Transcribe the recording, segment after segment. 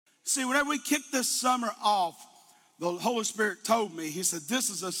See, whenever we kicked this summer off, the Holy Spirit told me, he said, this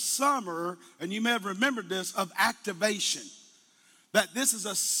is a summer, and you may have remembered this, of activation. That this is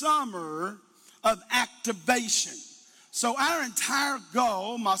a summer of activation. So our entire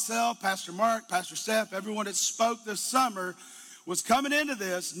goal, myself, Pastor Mark, Pastor Steph, everyone that spoke this summer, was coming into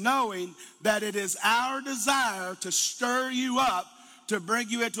this knowing that it is our desire to stir you up, to bring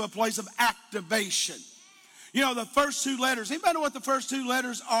you into a place of activation. You know, the first two letters, anybody know what the first two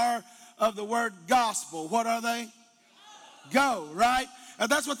letters are of the word gospel? What are they? Go, right? And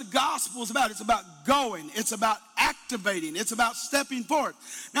that's what the gospel is about. It's about going. It's about activating. It's about stepping forward.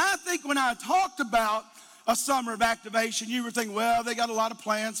 Now, I think when I talked about a summer of activation, you were thinking, well, they got a lot of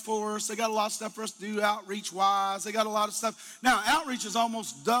plans for us. They got a lot of stuff for us to do outreach-wise. They got a lot of stuff. Now, outreach has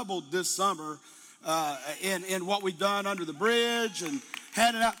almost doubled this summer in what we've done under the bridge and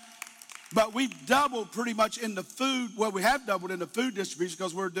handing out. But we've doubled pretty much in the food. Well, we have doubled in the food distribution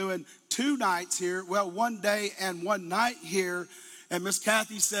because we're doing 2 nights here. Well, 1 day and 1 night here. And Miss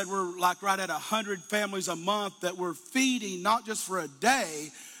Kathy said we're like right at 100 families a month that we're feeding, not just for a day,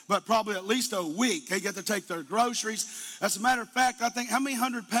 but probably at least a week. They get to take their groceries. As a matter of fact, I think, how many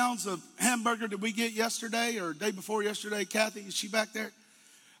 100 pounds of hamburger did we get yesterday or day before yesterday? Kathy, is she back there?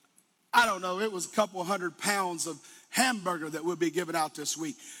 I don't know. It was a couple 100 pounds of hamburger that we'll be giving out this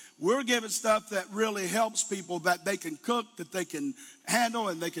week. We're giving stuff that really helps people, that they can cook, that they can handle,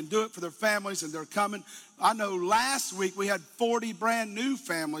 and they can do it for their families, and they're coming. I know last week we had 40 brand new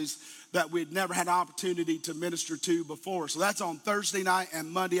families that we'd never had an opportunity to minister to before. So that's on Thursday night and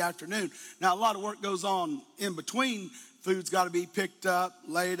Monday afternoon. Now, a lot of work goes on in between. Food's got to be picked up,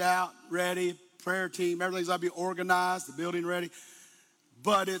 laid out, ready, prayer team, everything's got to be organized, the building ready.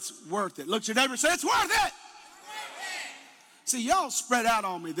 But it's worth it. Look at your neighbor and say, it's worth it. See, y'all spread out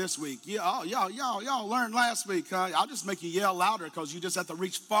on me this week. Y'all learned last week, huh? I'll just make you yell louder because you just have to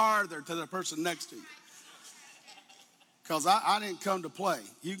reach farther to the person next to you. Because I didn't come to play.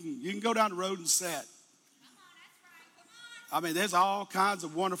 You can go down the road and sit. I mean, there's all kinds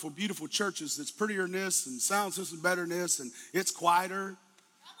of wonderful, beautiful churches that's prettier than this and sound system better than this, and it's quieter.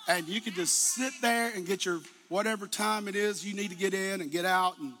 And you can just sit there and get your whatever time it is you need to get in and get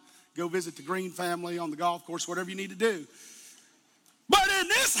out and go visit the Green family on the golf course, whatever you need to do. But in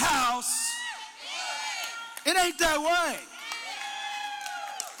this house, it ain't that way.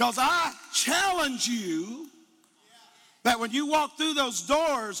 Because I challenge you that when you walk through those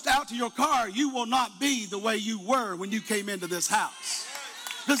doors out to your car, you will not be the way you were when you came into this house.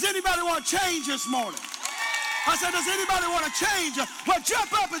 Does anybody want to change this morning? I said, does anybody want to change? Well,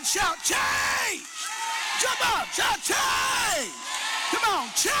 jump up and shout, change! Jump up, shout, change! Come on,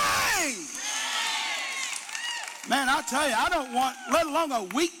 change! Man, I tell you, I don't want, let alone a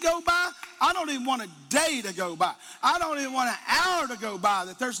week go by, I don't even want a day to go by. I don't even want an hour to go by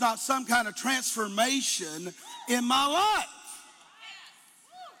that there's not some kind of transformation in my life.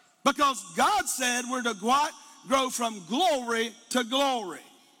 Because God said we're to grow from glory to glory.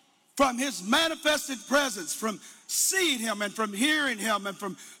 From his manifested presence, from seeing him and from hearing him and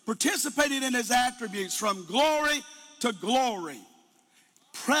from participating in his attributes, from glory to glory.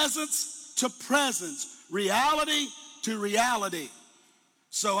 Presence to presence. Reality to reality.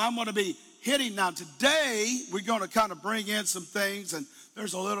 So I'm going to be hitting now. Today, we're going to kind of bring in some things, and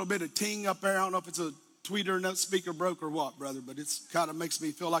there's a little bit of ting up there. I don't know if it's a tweeter and that speaker broke or what, brother, but it's kind of makes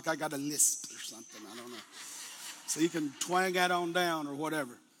me feel like I got a list or something. I don't know. So you can twang that on down or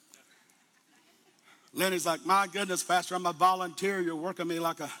whatever. Lenny's like, my goodness, Pastor, I'm a volunteer. You're working me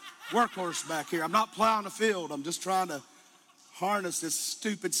like a workhorse back here. I'm not plowing the field. I'm just trying to harness this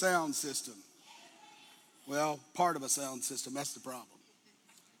stupid sound system. Well, part of a sound system, that's the problem.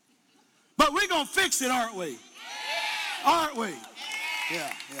 But we're going to fix it, aren't we? Aren't we?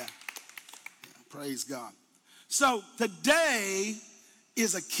 Yeah. Praise God. So today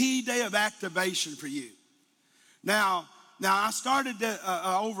is a key day of activation for you. Now I started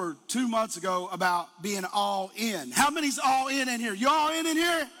over 2 months ago about being all in. How many's all in here? You all in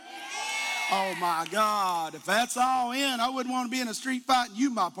here? Oh my God, if that's all in, I wouldn't want to be in a street fighting you,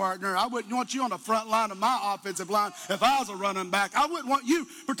 my partner. I wouldn't want you on the front line of my offensive line if I was a running back. I wouldn't want you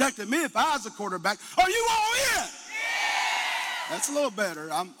protecting me if I was a quarterback. Are you all in? That's a little better.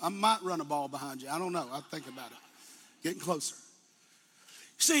 I might run a ball behind you. I don't know. I'll think about it. Getting closer.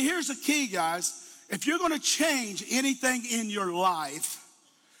 See, here's the key, guys. If you're going to change anything in your life,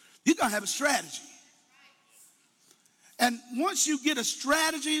 you're going to have a strategy. And once you get a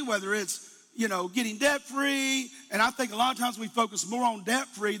strategy, whether it's getting debt free. And I think a lot of times we focus more on debt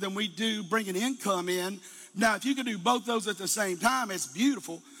free than we do bringing income in. Now, if you can do both those at the same time, it's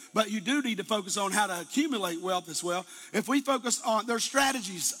beautiful. But you do need to focus on how to accumulate wealth as well. If we focus on, there's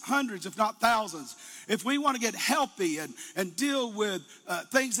strategies, hundreds if not thousands. If we want to get healthy and deal with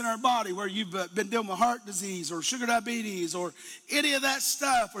things in our body where you've been dealing with heart disease or sugar diabetes or any of that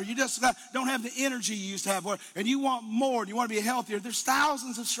stuff, or you just don't have the energy you used to have, and you want more and you want to be healthier, there's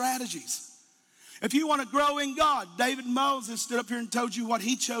thousands of strategies. If you want to grow in God, David Moses stood up here and told you what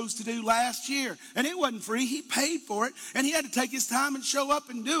he chose to do last year. And it wasn't free. He paid for it. And he had to take his time and show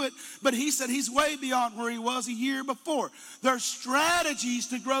up and do it. But he said he's way beyond where he was a year before. There's strategies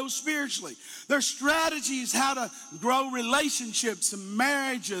to grow spiritually. There's strategies how to grow relationships and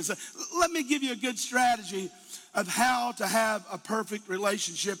marriages. Let me give you a good strategy of how to have a perfect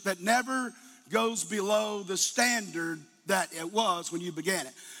relationship that never goes below the standard that it was when you began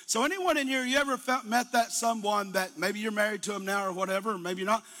it. So anyone in here, you ever met that someone that maybe you're married to them now or whatever, or maybe you're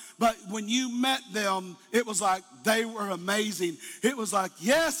not, but when you met them, it was like they were amazing. It was like,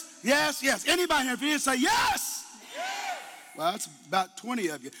 yes, yes, yes. Anybody here, if you didn't say yes? Yes. Well, that's about 20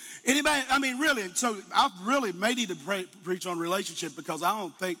 of you. Anybody, I mean, really, so I've really made it to preach on relationship because I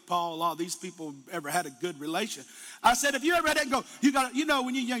don't think, Paul, a lot of these people ever had a good relation. I said, if you ever had that and go, you got, you know,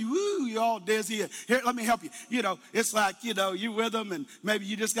 when you're young, woo, you're all dizzy. Here, let me help you. You know, it's like, you know, you're with them and maybe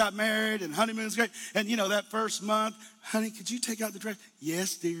you just got married and honeymoon's great. And, you know, that first month, honey, could you take out the trash?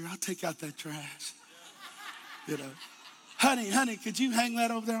 Yes, dear, I'll take out that trash. You know, honey, could you hang that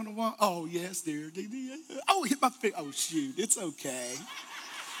over there on the wall? Oh, yes, dear. Oh, hit my feet. Oh, shoot, it's okay.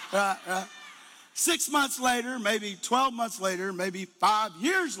 Right. 6 months later, maybe 12 months later, maybe 5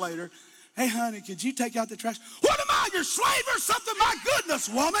 years later, hey, honey, could you take out the trash? What am I, your slave or something? My goodness,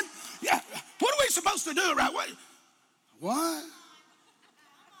 woman. Yeah, what are we supposed to do, right? What?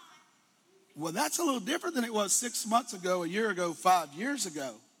 Well, that's a little different than it was 6 months ago, a year ago, 5 years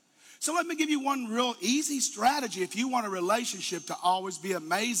ago. So let me give you one real easy strategy if you want a relationship to always be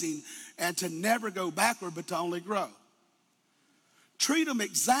amazing and to never go backward, but to only grow. Treat them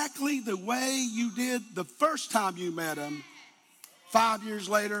exactly the way you did the first time you met them. 5 years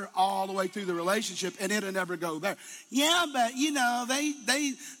later, all the way through the relationship, and it'll never go there. Yeah, but you know, they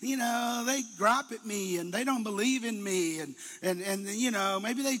gripe at me and they don't believe in me and you know,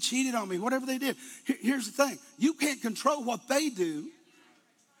 maybe they cheated on me, whatever they did. Here's the thing. You can't control what they do.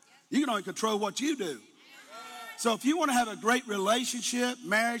 You can only control what you do. So if you want to have a great relationship,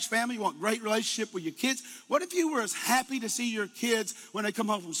 marriage, family, you want a great relationship with your kids, what if you were as happy to see your kids when they come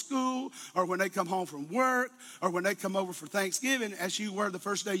home from school or when they come home from work or when they come over for Thanksgiving as you were the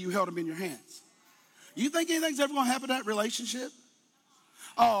first day you held them in your hands? You think anything's ever going to happen to that relationship?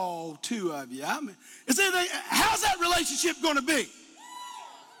 Oh, two of you. How's that relationship going to be?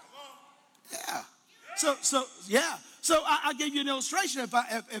 Yeah. So I gave you an illustration.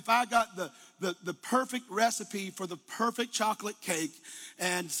 If I got the perfect recipe for the perfect chocolate cake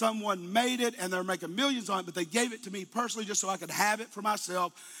and someone made it and they're making millions on it, but they gave it to me personally just so I could have it for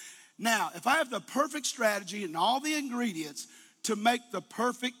myself. Now, if I have the perfect strategy and all the ingredients to make the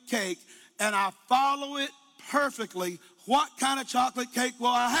perfect cake and I follow it perfectly, what kind of chocolate cake will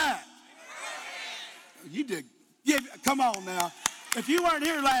I have? You did. Come on now. If you weren't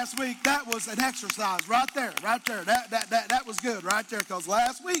here last week, that was an exercise right there. That was good right there, because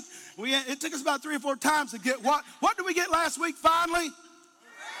last week, it took us about 3 or 4 times to get what? What did we get last week finally?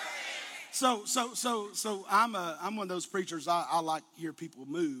 So I'm one of those preachers, I like to hear people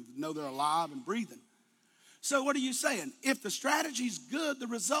move, know they're alive and breathing. So what are you saying? If the strategy's good, the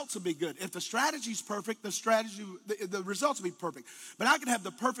results will be good. If the strategy's perfect, the results will be perfect. But I can have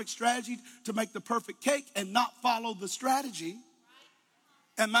the perfect strategy to make the perfect cake and not follow the strategy,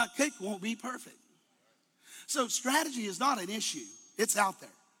 and my cake won't be perfect. So strategy is not an issue. It's out there.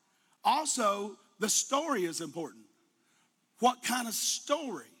 Also, the story is important. What kind of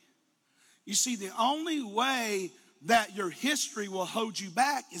story? You see, the only way that your history will hold you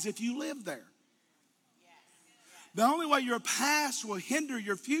back is if you live there. The only way your past will hinder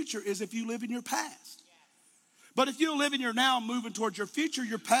your future is if you live in your past. But if you live in your now moving towards your future,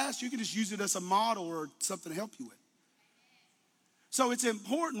 your past, you can just use it as a model or something to help you with. So it's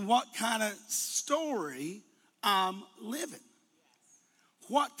important what kind of story I'm living.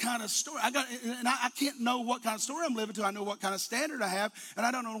 What kind of story? I can't know what kind of story I'm living till I know what kind of standard I have. And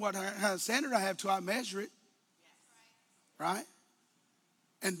I don't know what kind of standard I have till I measure it. Right?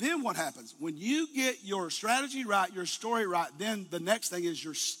 And then what happens? When you get your strategy right, your story right, then the next thing is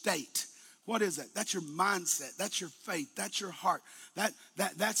your state. What is it? That's your mindset. That's your faith. That's your heart.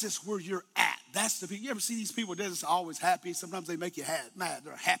 That's just where you're at. That's the people. You ever see these people that are just always happy? Sometimes they make you mad.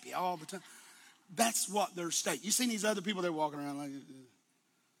 They're happy all the time. That's what their state. You seen these other people, they're walking around like,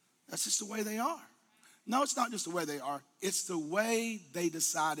 that's just the way they are. No, it's not just the way they are. It's the way they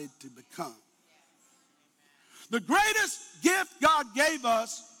decided to become. The greatest gift God gave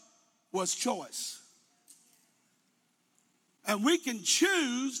us was choice. And we can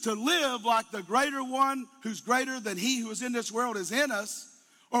choose to live like the greater one who's greater than he who is in this world is in us,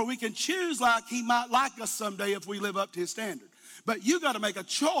 or we can choose like he might like us someday if we live up to his standard. But you got to make a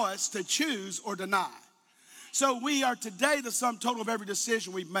choice to choose or deny. So we are today the sum total of every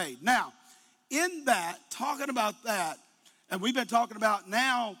decision we've made. Now, in that, talking about that, and we've been talking about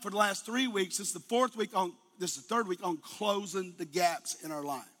now for the last 3 weeks, this is the third week on closing the gaps in our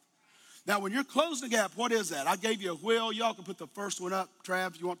life. Now, when you're closing the gap, what is that? I gave you a wheel. Y'all can put the first one up,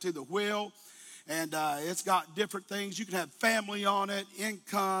 Trav, if you want to, the wheel. And it's got different things. You can have family on it,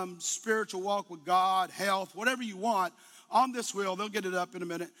 income, spiritual walk with God, health, whatever you want on this wheel. They'll get it up in a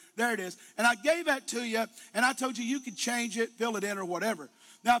minute. There it is. And I gave that to you, and I told you you could change it, fill it in, or whatever.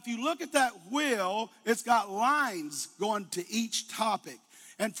 Now, if you look at that wheel, it's got lines going to each topic.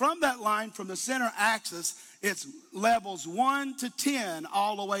 And from that line, from the center axis, it's levels 1 to 10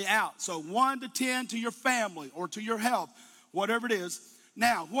 all the way out. So 1 to 10 to your family or to your health, whatever it is.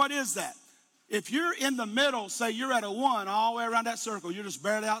 Now, what is that? If you're in the middle, say you're at a 1 all the way around that circle, you're just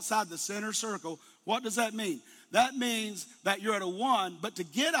barely outside the center circle, what does that mean? That means that you're at a 1, but to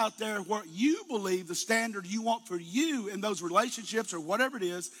get out there where you believe the standard you want for you in those relationships or whatever it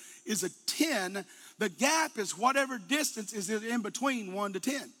is a 10. The gap is whatever distance is in between 1 to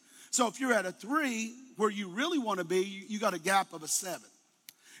 10. So if you're at a 3, where you really want to be, you got a gap of a 7.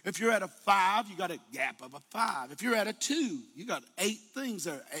 If you're at a 5, you got a gap of a 5. If you're at a 2, you got 8 things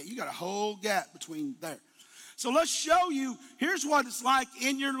there. You got a whole gap between there. So let's show you, here's what it's like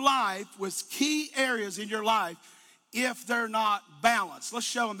in your life with key areas in your life if they're not balanced. Let's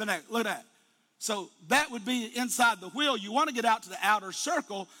show them the next. Look at that. So that would be inside the wheel. You want to get out to the outer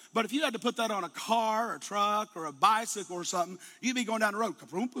circle, but if you had to put that on a car or a truck or a bicycle or something, you'd be going down the road.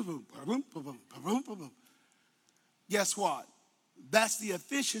 Guess what? That's the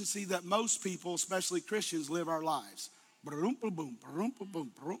efficiency that most people, especially Christians, live our lives.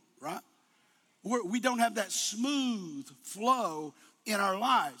 Right? We don't have that smooth flow in our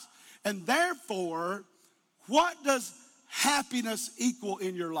lives. And therefore, what does happiness equal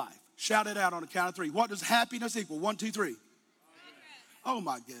in your life? Shout it out on the count of 3. What does happiness equal? 1, 2, 3. Oh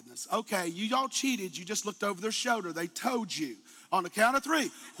my goodness. Okay, you all cheated. You just looked over their shoulder. They told you. On the count of 3.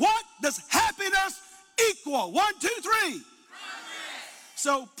 What does happiness equal? 1, 2, 3. Progress.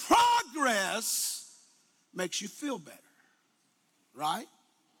 So progress makes you feel better. Right?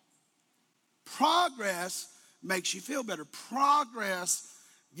 Progress makes you feel better. Progress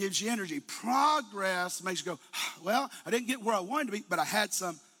gives you energy. Progress makes you go, well, I didn't get where I wanted to be, but I had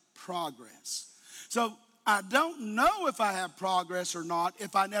some progress. So I don't know if I have progress or not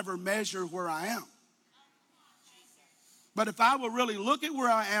if I never measure where I am. But if I will really look at where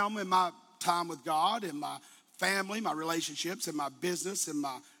I am in my time with God, in my family, my relationships, in my business, in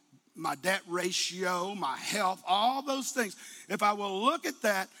my debt ratio, my health, all those things, if I will look at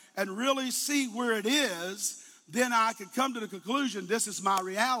that and really see where it is, then I can come to the conclusion this is my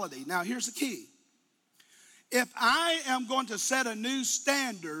reality. Now, here's the key. If I am going to set a new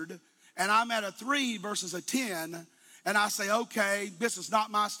standard and I'm at a 3 versus a 10, and I say, okay, this is not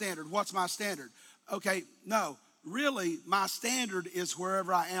my standard. What's my standard? Okay, no, really, my standard is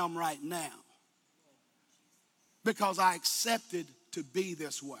wherever I am right now because I accepted to be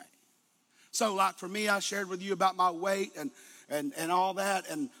this way. So like for me, I shared with you about my weight and all that,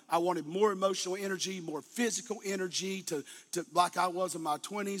 and I wanted more emotional energy, more physical energy to like I was in my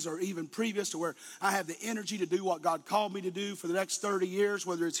 20s or even previous, to where I have the energy to do what God called me to do for the next 30 years,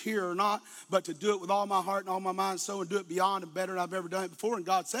 whether it's here or not, but to do it with all my heart and all my mind, so and do it beyond and better than I've ever done it before. And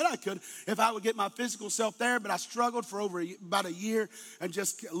God said I could if I would get my physical self there, but I struggled for about a year and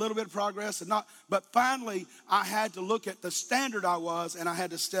just a little bit of progress and not. But finally, I had to look at the standard I was, and I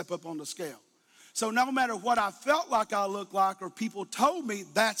had to step up on the scale. So no matter what I felt like I looked like or people told me,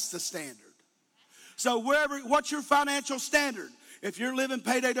 that's the standard. So what's your financial standard? If you're living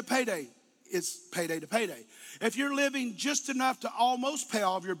payday to payday, it's payday to payday. If you're living just enough to almost pay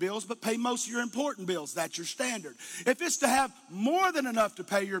all of your bills, but pay most of your important bills, that's your standard. If it's to have more than enough to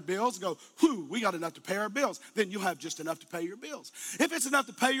pay your bills, go, whew, we got enough to pay our bills, then you'll have just enough to pay your bills. If it's enough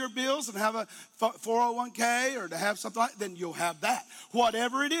to pay your bills and have a 401k or to have something like that, then you'll have that.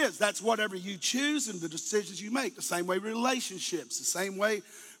 Whatever it is, that's whatever you choose and the decisions you make. The same way relationships, the same way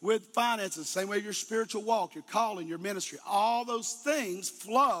with finances, the same way your spiritual walk, your calling, your ministry. All those things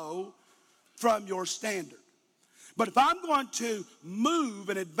flow from your standard. But if I'm going to move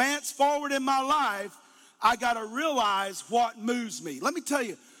and advance forward in my life, I got to realize what moves me. Let me tell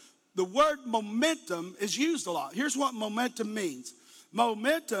you, the word momentum is used a lot. Here's what momentum means.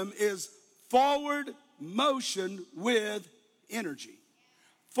 Momentum is forward motion with energy.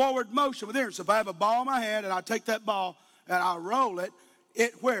 Forward motion with energy. So if I have a ball in my hand and I take that ball and I roll it,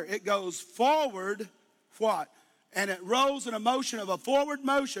 it goes forward, what? And it rolls in a motion of a forward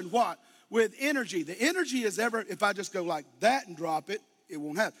motion, what? With energy. The energy is if I just go like that and drop it, it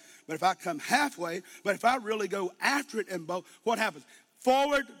won't happen. But if I come halfway, but if I really go after it and what happens?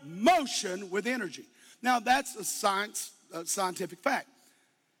 Forward motion with energy. Now that's a scientific fact.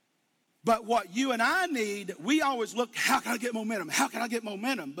 But what you and I need, we always look, how can I get momentum? How can I get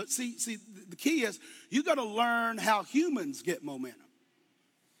momentum? But see, the key is you got to learn how humans get momentum.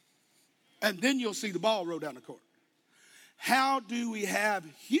 And then you'll see the ball roll down the court. How do we have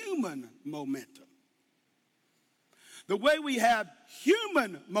human momentum? The way we have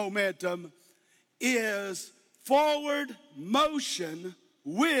human momentum is forward motion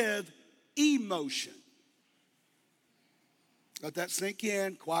with emotion. Let that sink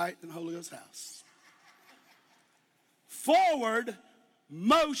in, quiet in the Holy Ghost house. Forward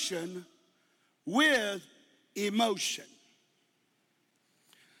motion with emotion.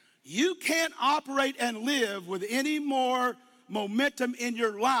 You can't operate and live with any more momentum in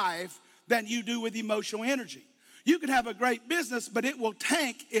your life than you do with emotional energy. You can have a great business, but it will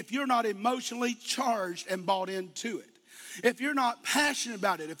tank if you're not emotionally charged and bought into it. If you're not passionate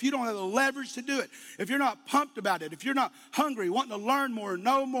about it, if you don't have the leverage to do it, if you're not pumped about it, if you're not hungry, wanting to learn more,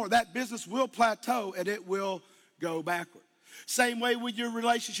 know more, that business will plateau and it will go backward. Same way with your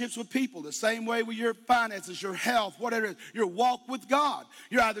relationships with people, the same way with your finances, your health, whatever it is, your walk with God.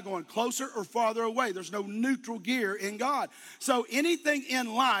 You're either going closer or farther away. There's no neutral gear in God. So anything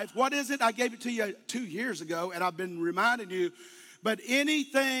in life, what is it? I gave it to you 2 years ago, and I've been reminding you, but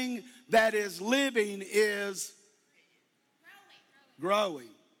anything that is living is growing.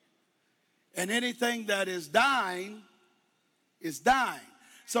 And anything that is dying is dying.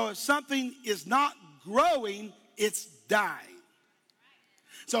 So if something is not growing, it's dying.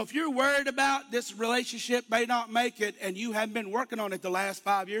 So if you're worried about this relationship may not make it and you haven't been working on it the last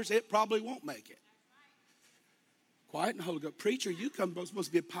 5 years, it probably won't make it. Quiet and Holy Ghost. Preacher, you supposed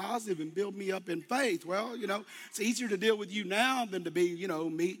to be positive and build me up in faith. Well, it's easier to deal with you now than to be,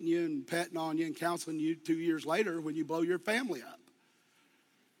 meeting you and petting on you and counseling you 2 years later when you blow your family up.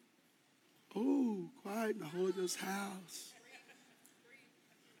 Oh, quiet in the Holy Ghost house.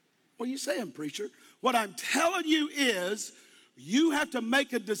 What are you saying, preacher? What I'm telling you is you have to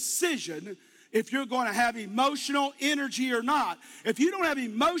make a decision if you're going to have emotional energy or not. If you don't have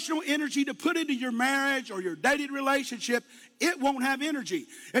emotional energy to put into your marriage or your dating relationship, it won't have energy.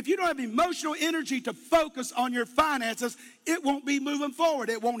 If you don't have emotional energy to focus on your finances, it won't be moving forward.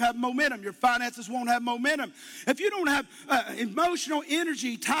 It won't have momentum. Your finances won't have momentum. If you don't have emotional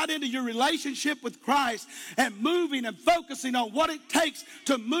energy tied into your relationship with Christ and moving and focusing on what it takes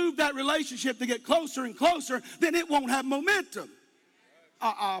to move that relationship to get closer and closer, then it won't have momentum.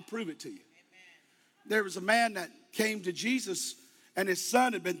 I'll prove it to you. There was a man that came to Jesus and his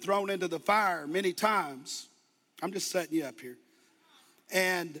son had been thrown into the fire many times. I'm just setting you up here.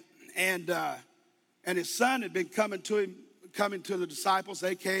 And his son had been coming to the disciples.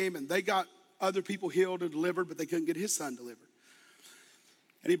 They came and they got other people healed and delivered, but they couldn't get his son delivered.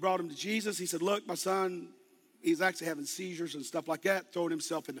 And he brought him to Jesus. He said, look, my son, he's actually having seizures and stuff like that, throwing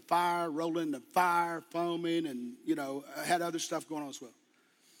himself in the fire, rolling in the fire, foaming, and, had other stuff going on as well.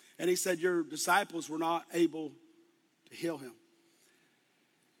 And he said, your disciples were not able to heal him.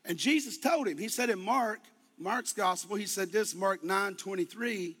 And Jesus told him, he said in Mark's gospel, he said this, Mark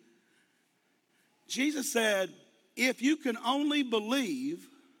 9:23, Jesus said, if you can only believe,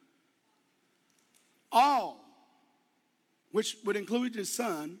 all, which would include his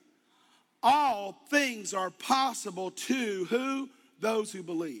son, all things are possible to who? Those who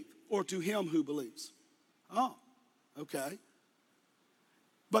believe, or to him who believes. Oh, okay.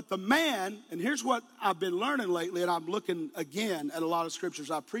 But the man, and here's what I've been learning lately, and I'm looking again at a lot of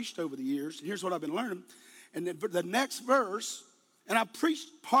scriptures I've preached over the years. Here's what I've been learning. And the next verse, and I preached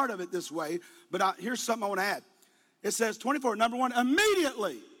part of it this way, but here's something I want to add. It says 24, number one,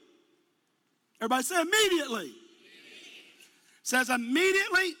 immediately. Everybody say immediately. It says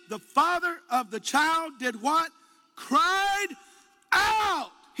immediately the father of the child did what? Cried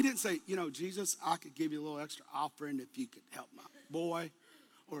out. He didn't say, Jesus, I could give you a little extra offering if you could help my boy.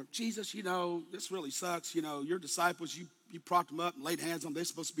 Or, Jesus, this really sucks. Your disciples, you propped them up and laid hands on them. They're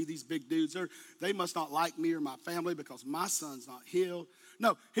supposed to be these big dudes. They must not like me or my family because my son's not healed.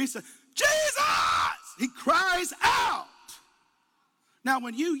 No, he said, Jesus! He cries out. Now,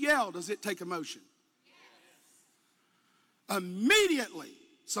 when you yell, does it take emotion? Yes. Immediately.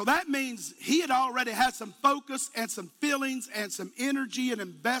 So that means he had already had some focus and some feelings and some energy and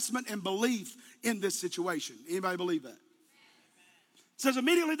investment and belief in this situation. Anybody believe that? It says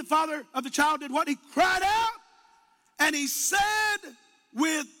immediately the father of the child did what? He cried out and he said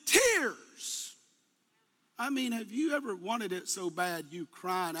with tears. I mean, have you ever wanted it so bad you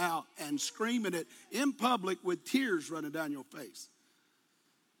crying out and screaming it in public with tears running down your face?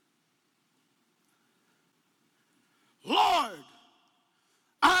 Lord,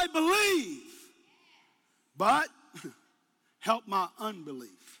 I believe, but help my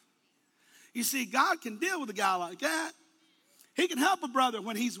unbelief. You see, God can deal with a guy like that. He can help a brother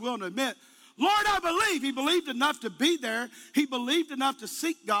when he's willing to admit, Lord, I believe. He believed enough to be there. He believed enough to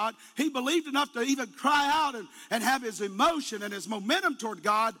seek God. He believed enough to even cry out and have his emotion and his momentum toward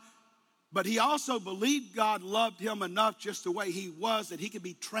God. But he also believed God loved him enough just the way he was that he could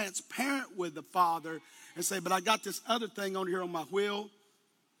be transparent with the Father and say, but I got this other thing on here on my wheel.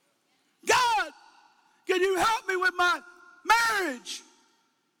 God, can you help me with my marriage?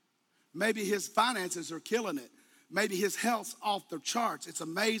 Maybe his finances are killing it. Maybe his health's off the charts. It's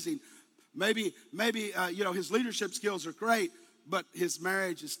amazing. Maybe his leadership skills are great, but his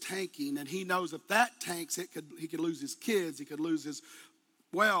marriage is tanking, and he knows if that tanks, he could lose his kids, he could lose his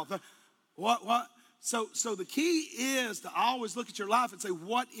wealth. What? So the key is to always look at your life and say,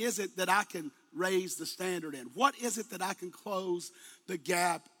 what is it that I can raise the standard in? What is it that I can close the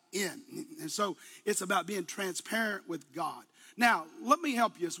gap in? And so it's about being transparent with God. Now, let me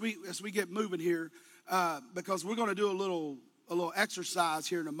help you as we get moving here, because we're going to do a little exercise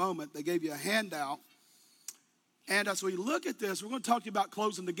here in a moment. They gave you a handout. And as we look at this, we're going to talk to you about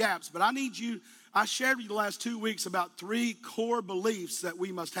closing the gaps. But I shared with you the last 2 weeks about 3 core beliefs that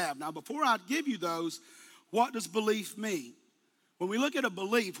we must have. Now, before I give you those, what does belief mean? When we look at a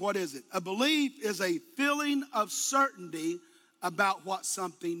belief, what is it? A belief is a feeling of certainty about what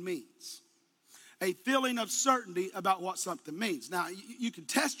something means. A feeling of certainty about what something means. Now, you can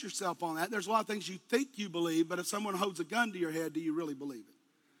test yourself on that. There's a lot of things you think you believe, but if someone holds a gun to your head, do you really believe it?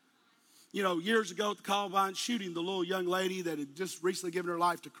 You know, years ago at the Columbine shooting, the little young lady that had just recently given her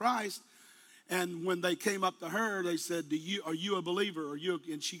life to Christ, and when they came up to her, they said, are you a believer?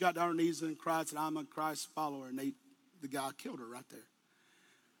 And she got down on her knees and cried, said, I'm a Christ follower. And the guy killed her right there.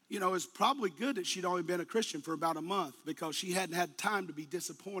 You know, it's probably good that she'd only been a Christian for about a month because she hadn't had time to be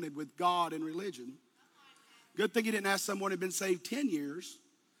disappointed with God and religion. Good thing he didn't ask someone who'd been saved 10 years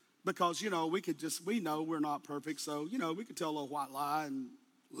because, you know, we know we're not perfect. So, you know, we could tell a little white lie and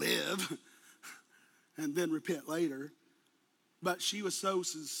live and then repent later. But she was so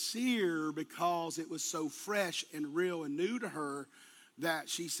sincere because it was so fresh and real and new to her that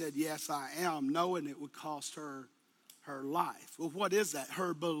she said, yes, I am, knowing it would cost her her life. Well, what is that?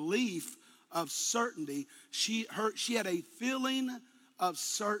 Her belief of certainty. She had a feeling of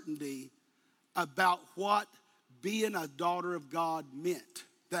certainty about what being a daughter of God meant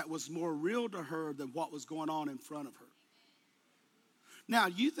that was more real to her than what was going on in front of her. Now,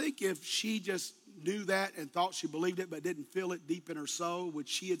 you think if she just knew that and thought she believed it but didn't feel it deep in her soul, would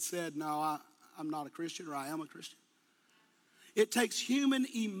she have said, no, I'm not a Christian, or I am a Christian? It takes human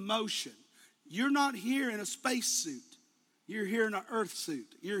emotion. You're not here in a spacesuit. You're here in an earth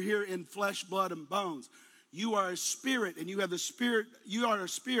suit. You're here in flesh, blood, and bones. You are a spirit, and you have the spirit. You are a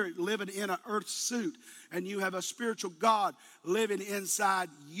spirit living in an earth suit, and you have a spiritual God living inside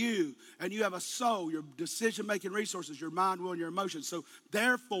you, and you have a soul, your decision-making resources, your mind, will, and your emotions. So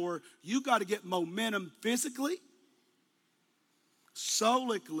therefore, you got to get momentum physically,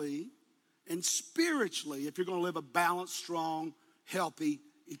 soulically, and spiritually if you're going to live a balanced, strong, healthy,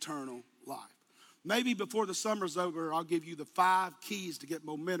 eternal life. Maybe before the summer's over, I'll give you the 5 keys to get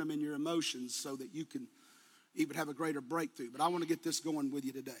momentum in your emotions so that you can even have a greater breakthrough. But I want to get this going with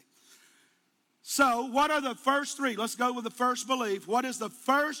you today. So what are the first 3? Let's go with the first belief. What is the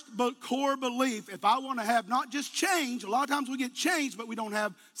first core belief if I want to have not just change? A lot of times we get change, but we don't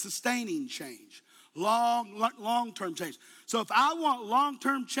have sustaining change. Long-term change. So if I want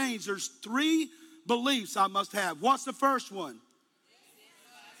long-term change, there's 3 beliefs I must have. What's the first one?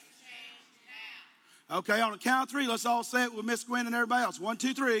 Okay, on a count of 3, let's all say it with Miss Gwen and everybody else. 1,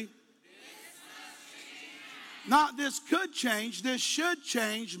 2, 3. Not this could change, this should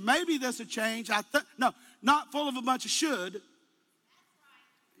change. Maybe this will change. No, not full of a bunch of should.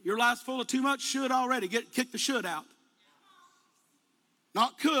 Your life's full of too much should already. Kick the should out.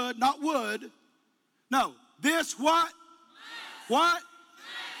 Not could, not would. No, this what? What?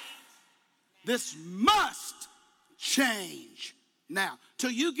 This must change. Now,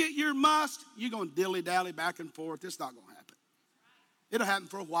 till you get your must, you're going to dilly-dally back and forth. It's not going to happen. It'll happen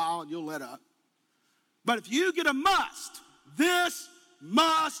for a while and you'll let up. But if you get a must, this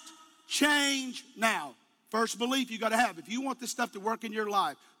must change now. First belief you got to have. If you want this stuff to work in your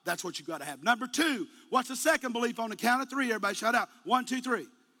life, that's what you got to have. Number two, what's the second belief on the count of three? Everybody shout out. 1, 2, 3.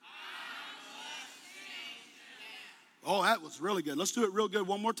 Oh, that was really good. Let's do it real good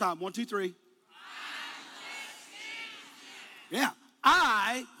one more time. 1, 2, 3. Yeah.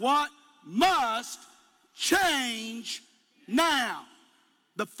 What must change now.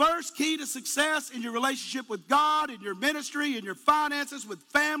 The first key to success in your relationship with God, in your ministry, in your finances, with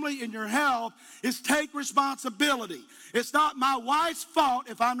family, in your health, is take responsibility. It's not my wife's fault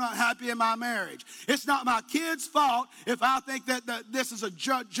if I'm not happy in my marriage. It's not my kids' fault if I think that this is a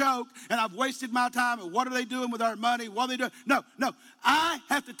joke and I've wasted my time and what are they doing with our money? What are they doing? No. I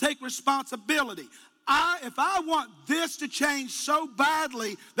have to take responsibility. If I want this to change so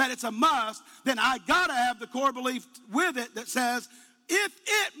badly that it's a must, then I got to have the core belief with it that says, if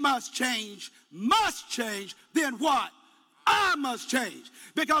it must change, then what? I must change.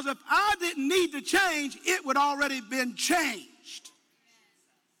 Because if I didn't need to change, it would already been changed.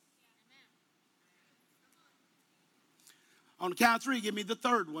 On the count of three, give me the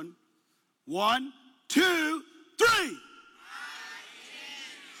third one. 1, 2, 3.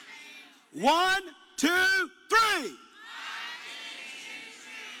 1, 2, 3.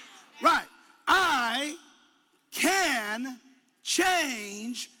 Right. I can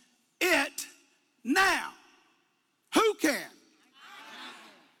change it now. Who can?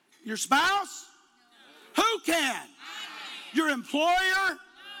 Your spouse? Who can? Your employer?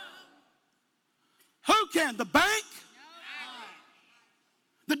 Who can? The bank?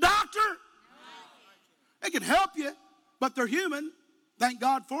 The doctor? They can help you, but they're human. Thank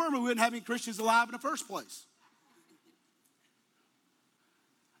God for them, or we wouldn't have any Christians alive in the first place.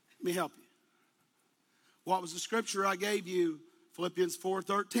 Let me help you. What was the scripture I gave you? Philippians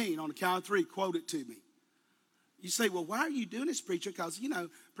 4:13. On the count of three, quote it to me. You say, well, why are you doing this, preacher? Because,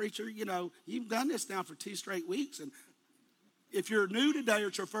 preacher, you've done this now for 2 straight weeks. And if you're new today or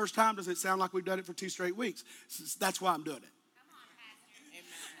it's your first time, does it sound like we've done it for 2 straight weeks? That's why I'm doing it.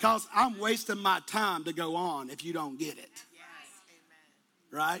 Because I'm wasting my time to go on if you don't get it.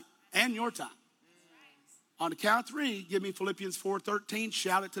 Right? And your time. On the count of three, give me Philippians 4:13.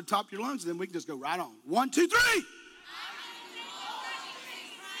 Shout it to the top of your lungs, and then we can just go right on. 1, 2, 3.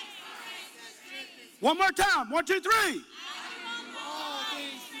 One more time. 1, 2, 3. All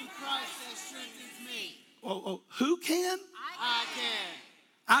things through Christ that strengthens me. Oh, who can? I can.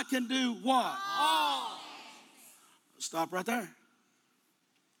 I can do what? All. Stop right there.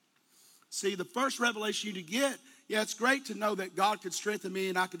 See, the first revelation you get, it's great to know that God could strengthen me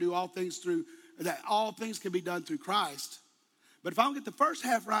and I could do all things that all things can be done through Christ. But if I don't get the first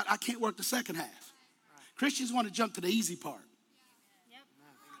half right, I can't work the second half. Christians want to jump to the easy part.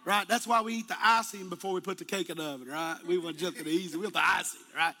 Right? That's why we eat the icing before we put the cake in the oven, right? We want to jump to the easy. We want the icing,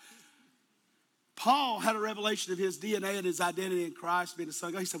 right? Paul had a revelation of his DNA and his identity in Christ being the Son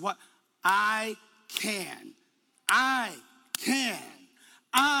of God. He said, what? I can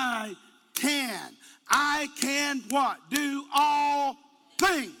what? Do all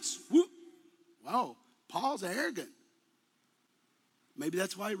things. Whoa, Paul's arrogant. Maybe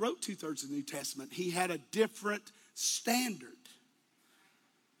that's why he wrote 2/3 of the New Testament. He had a different standard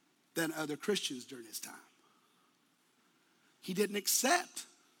than other Christians during his time. He didn't accept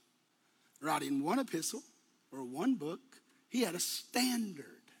writing one epistle or one book. He had a standard.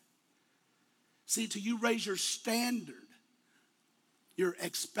 See, till you raise your standard, your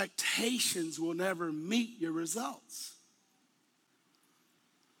expectations will never meet your results.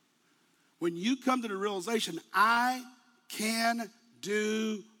 When you come to the realization, I can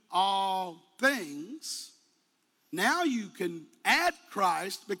do all things, now you can add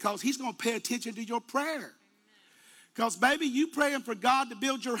Christ because he's going to pay attention to your prayer. Because, baby, you praying for God to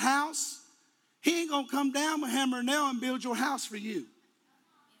build your house, he ain't going to come down with hammer and nail and build your house for you.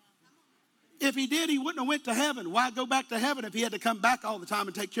 If he did, he wouldn't have went to heaven. Why go back to heaven if he had to come back all the time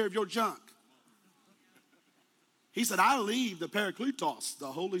and take care of your junk? He said, I leave the Parakletos,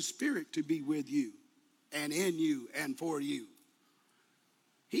 the Holy Spirit, to be with you and in you and for you.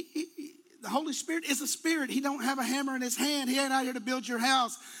 The Holy Spirit is a spirit. He don't have a hammer in his hand. He ain't out here to build your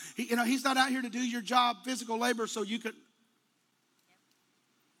house. He's not out here to do your job, physical labor, so you could.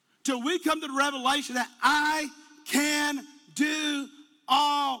 Till we come to the revelation that I can do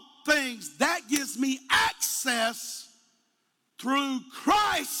all things, that gives me access through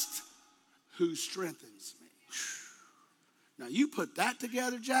Christ who strengthens me. Now you put that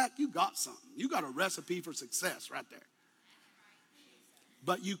together, Jack, you got something. You got a recipe for success right there.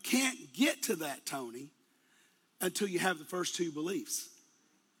 But you can't get to that, Tony, until you have the first two beliefs.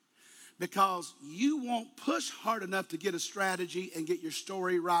 Because you won't push hard enough to get a strategy and get your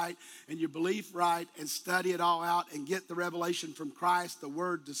story right and your belief right and study it all out and get the revelation from Christ, the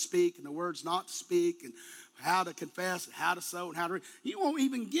word to speak and the words not to speak and how to confess and how to sow and how to read. You won't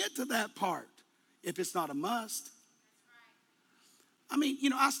even get to that part if it's not a must. I mean,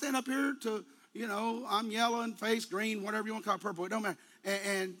 I stand up here to, I'm yellow and face green, whatever you want to call it, purple, it don't matter,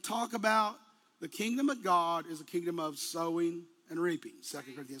 and talk about the kingdom of God is a kingdom of sowing and reaping, 2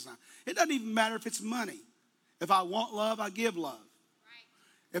 Corinthians 9. It doesn't even matter if it's money. If I want love, I give love.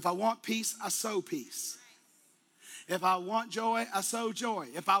 Right. If I want peace, I sow peace. Right. If I want joy, I sow joy.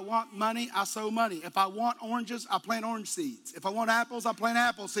 If I want money, I sow money. If I want oranges, I plant orange seeds. If I want apples, I plant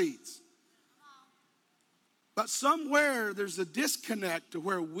apple seeds. But somewhere there's a disconnect to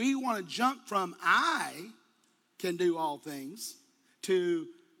where we want to jump from I can do all things to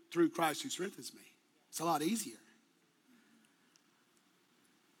through Christ who strengthens me. It's a lot easier.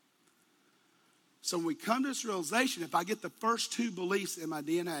 So when we come to this realization, if I get the first two beliefs in my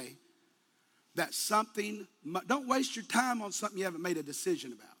DNA, that something, don't waste your time on something you haven't made a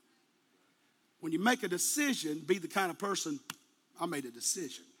decision about. When you make a decision, be the kind of person, I made a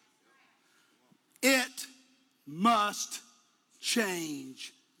decision. It must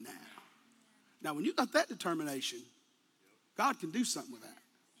change now. Now, when you got that determination, God can do something with that.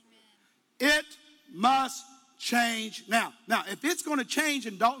 Amen. It must change now. Now, if it's going to change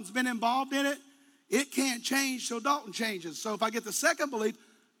and Dalton's been involved in it, it can't change till Dalton changes. So if I get the second belief,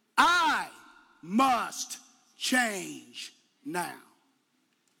 I must change now.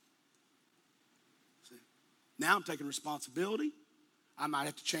 See? Now I'm taking responsibility. I might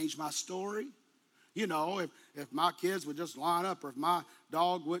have to change my story. If my kids would just line up, or if my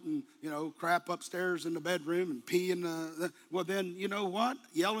dog wouldn't, crap upstairs in the bedroom and pee in well then, you know what?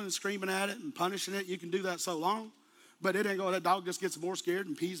 Yelling and screaming at it and punishing it, you can do that so long. But it ain't going, that dog just gets more scared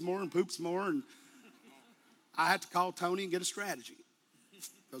and pees more and poops more. And I had to call Tony and get a strategy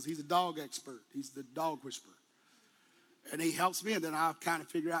because he's a dog expert. He's the dog whisperer. And he helps me, and then I kind of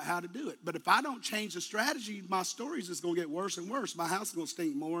figure out how to do it. But if I don't change the strategy, my story's just going to get worse and worse. My house is going to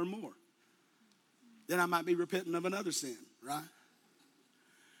stink more and more. Then I might be repenting of another sin, right?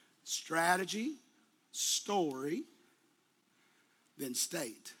 Strategy, story, then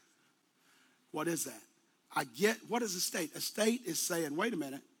state. What is that? What is a state? A state is saying, wait a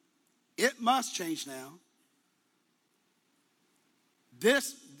minute, it must change now.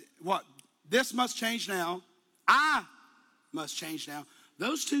 This must change now. I must change now.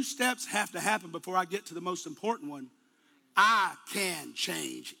 Those two steps have to happen before I get to the most important one. I can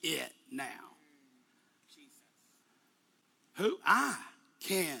change it now. Who? I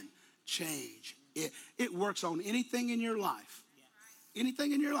can change it. It works on anything in your life.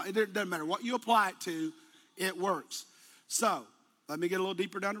 Anything in your life. It doesn't matter what you apply it to, it works. So, let me get a little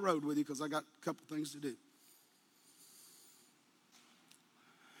deeper down the road with you because I got a couple things to do.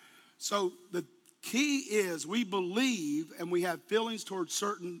 So, the key is we believe and we have feelings towards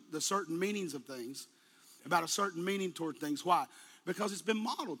certain meanings of things, about a certain meaning toward things. Why? Because it's been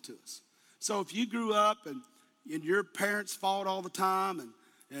modeled to us. So, if you grew up and your parents fought all the time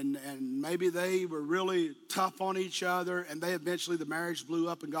and maybe they were really tough on each other and eventually the marriage blew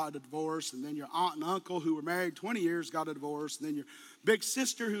up and got a divorce, and then your aunt and uncle who were married 20 years got a divorce, and then your big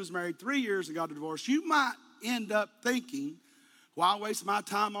sister who was married 3 years and got a divorce, you might end up thinking, why waste my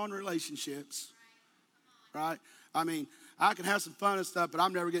time on relationships, right? I mean, I can have some fun and stuff, but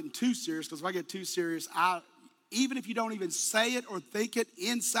I'm never getting too serious, because if I get too serious, even if you don't even say it or think it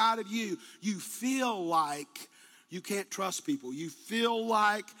inside of you, you feel like you can't trust people. You feel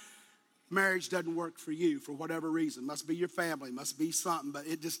like marriage doesn't work for you for whatever reason. Must be your family, must be something, but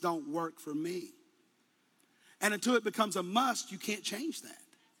it just don't work for me. And until it becomes a must, you can't change that.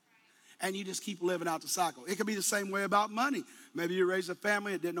 And you just keep living out the cycle. It could be the same way about money. Maybe you raised a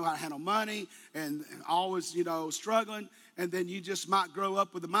family that didn't know how to handle money and always, struggling. And then you just might grow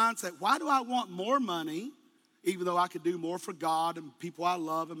up with the mindset, why do I want more money? Even though I could do more for God and people I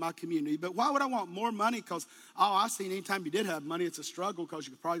love in my community. But why would I want more money? Because, I seen anytime you did have money, it's a struggle because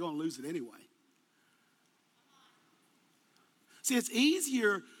you're probably going to lose it anyway. See, it's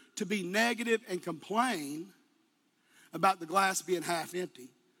easier to be negative and complain about the glass being half empty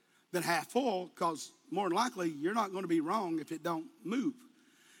than half full, because more than likely, you're not going to be wrong if it don't move.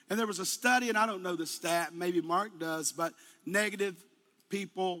 And there was a study, and I don't know the stat, maybe Mark does, but negative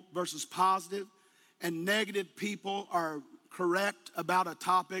people versus positive. And negative people are correct about a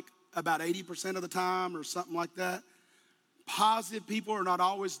topic about 80% of the time or something like that. Positive people are not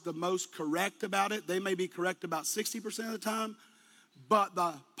always the most correct about it. They may be correct about 60% of the time. but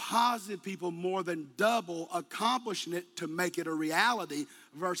the positive people more than double accomplishing it to make it a reality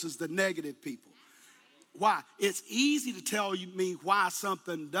versus the negative people. Why? It's easy to tell me why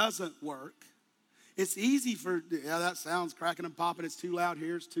something doesn't work. It's easy for, yeah, that sounds cracking and popping. It's too loud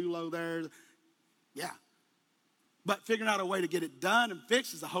here. It's too low there. Yeah. But figuring out a way to get it done and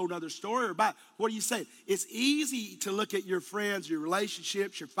fixed is a whole other story. Or about, what do you say? It's easy to look at your friends, your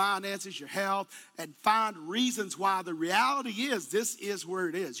relationships, your finances, your health, and find reasons why. The reality is this is where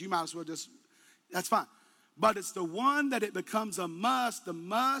it is. You might as well just, that's fine. But it's the one that it becomes a must. The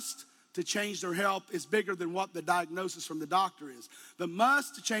must to change their health is bigger than what the diagnosis from the doctor is. The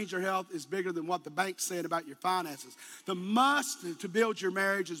must to change your health is bigger than what the bank's saying about your finances. The must to build your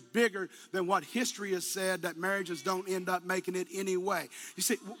marriage is bigger than what history has said that marriages don't end up making it anyway. You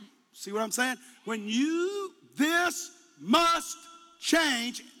see what I'm saying? When this must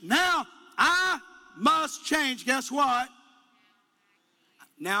change, now I must change, guess what?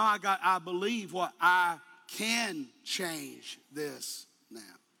 Now I believe what I can change this now.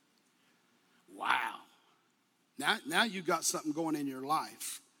 Wow. Now you got something going in your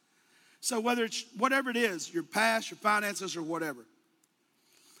life. So whether it's whatever it is, your past, your finances, or whatever.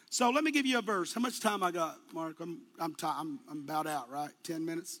 So let me give you a verse. How much time I got, Mark? I'm about out, right? 10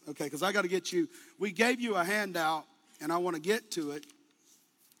 minutes? Okay, because I got to get you. We gave you a handout, and I want to get to it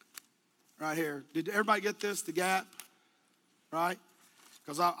right here. Did everybody get this? The gap, right?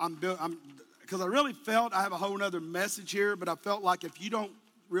 Because I really felt I have a whole other message here, but I felt like if you don't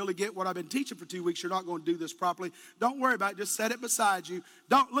really get what I've been teaching for 2 weeks, you're not going to do this properly. Don't worry about it. Just set it beside you.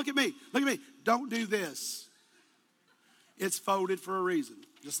 Don't look at me. Look at me. Don't do this. It's folded for a reason,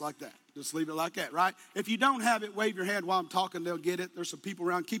 just like that. Just leave it like that, right? If you don't have it, wave your hand while I'm talking. They'll get it. There's some people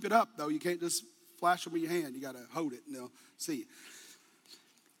around. Keep it up, though. You can't just flash them with your hand. You got to hold it, and they'll see it.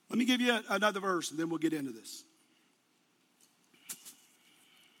 Let me give you another verse, and then we'll get into this.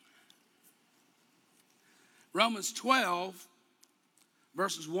 Romans 12,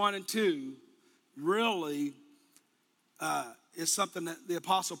 verses 1 and 2 really is something that the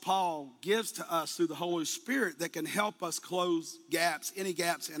Apostle Paul gives to us through the Holy Spirit that can help us close gaps, any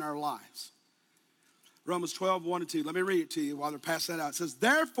gaps in our lives. Romans 12, 1 and 2. Let me read it to you while they're passing that out. It says,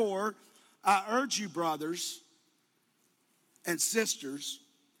 therefore, I urge you, brothers and sisters,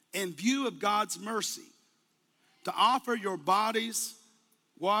 in view of God's mercy, to offer your bodies,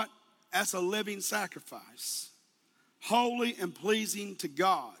 what? As a living sacrifice, holy and pleasing to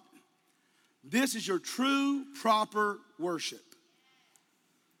God. This is your true, proper worship.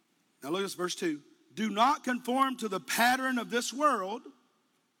 Now look at this, verse 2. Do not conform to the pattern of this world.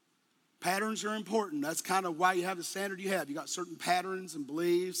 Patterns are important. That's kind of why you have the standard you have. You got certain patterns and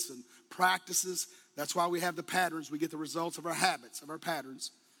beliefs and practices. That's why we have the patterns. We get the results of our habits, of our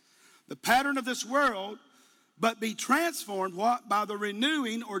patterns. The pattern of this world, but be transformed, what? By the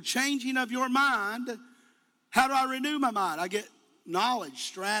renewing or changing of your mind. How do I renew my mind? I get knowledge,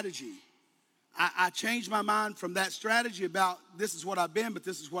 strategy. I change my mind from that strategy about this is what I've been, but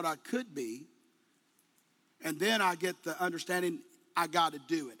this is what I could be. And then I get the understanding I got to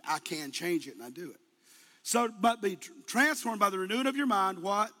do it. I can change it, and I do it. So, but be transformed by the renewing of your mind,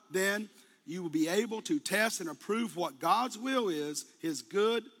 what? Then you will be able to test and approve what God's will is, his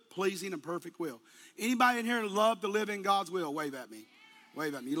good, pleasing, and perfect will. Anybody in here love to live in God's will? Wave at me.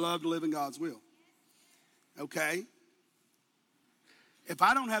 Wave at me. You love to live in God's will. Okay. If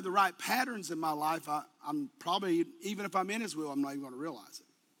I don't have the right patterns in my life, I'm probably, even if I'm in his will, I'm not even going to realize it.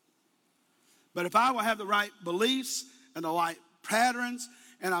 But if I will have the right beliefs and the right patterns,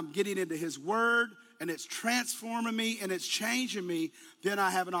 and I'm getting into his word, and it's transforming me, and it's changing me, then I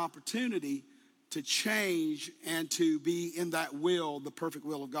have an opportunity to change and to be in that will, the perfect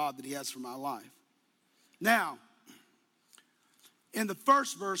will of God that he has for my life. Now, in the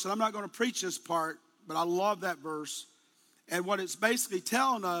first verse, and I'm not going to preach this part, but I love that verse. And what it's basically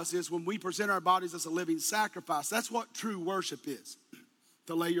telling us is when we present our bodies as a living sacrifice, that's what true worship is,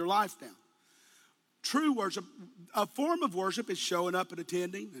 to lay your life down. True worship, a form of worship is showing up and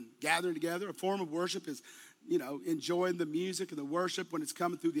attending and gathering together. A form of worship is, enjoying the music and the worship when it's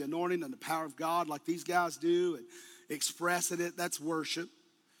coming through the anointing and the power of God like these guys do and expressing it. That's worship.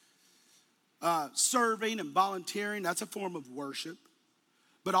 Serving and volunteering, that's a form of worship.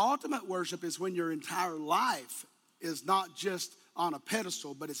 But ultimate worship is when your entire life is not just on a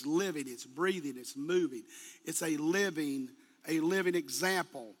pedestal, but it's living, it's breathing, it's moving. It's a living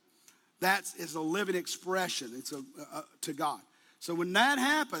example. That is a living expression. It's to God. So when that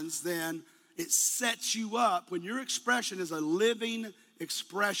happens, then it sets you up. When your expression is a living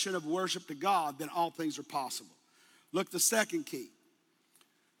expression of worship to God, then all things are possible. Look, the second key.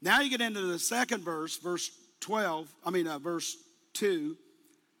 Now you get into the second verse, verse 2.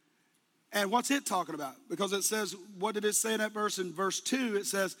 And what's it talking about? Because it says, what did it say in that verse? In verse 2, it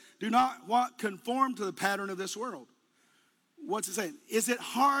says, do not conform to the pattern of this world. What's it saying? Is it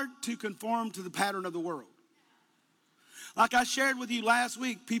hard to conform to the pattern of the world? Like I shared with you last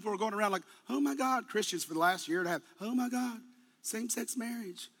week, people are going around like, oh my God, Christians for the last year and a half, oh my God, same-sex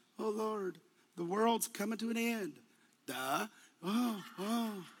marriage. Oh Lord, the world's coming to an end. Duh.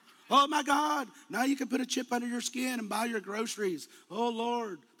 Oh my God, now you can put a chip under your skin and buy your groceries. Oh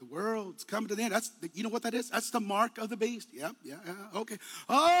Lord, the world's coming to the end. You know what that is? That's the mark of the beast. Yep, yeah, okay.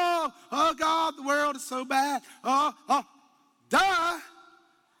 Oh God, the world is so bad. Duh.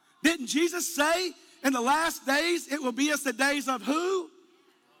 Didn't Jesus say in the last days it will be as the days of who?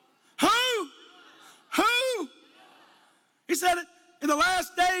 Who? He said it. In the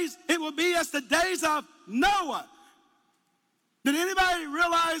last days, it will be as the days of Noah. Did anybody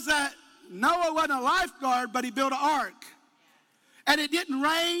realize that Noah wasn't a lifeguard, but he built an ark? And it didn't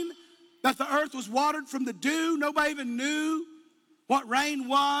rain, that the earth was watered from the dew. Nobody even knew what rain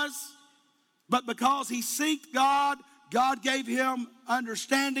was. But because he seeked God, God gave him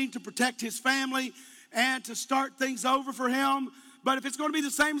understanding to protect his family and to start things over for him. But if it's going to be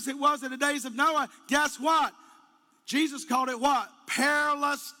the same as it was in the days of Noah, guess what? Jesus called it what?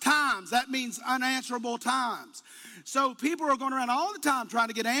 Perilous times. That means unanswerable times. So people are going around all the time trying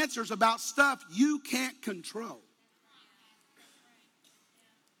to get answers about stuff you can't control.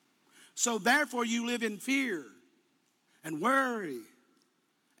 So therefore you live in fear and worry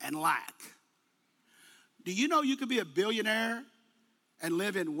and lack. Do you know you could be a billionaire and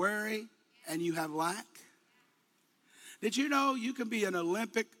live in worry and you have lack? Did you know you can be an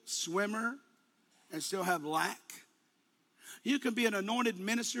Olympic swimmer and still have lack? You can be an anointed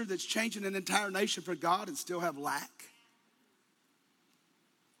minister that's changing an entire nation for God and still have lack.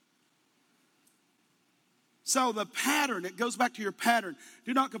 So the pattern, it goes back to your pattern.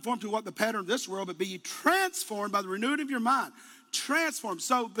 Do not conform to what the pattern of this world, but be ye transformed by the renewing of your mind. Transform.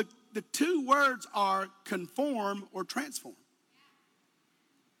 So the two words are conform or transform.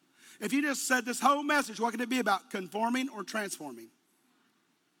 If you just said this whole message, what can it be about? Conforming or transforming?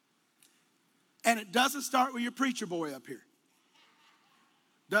 And it doesn't start with your preacher boy up here.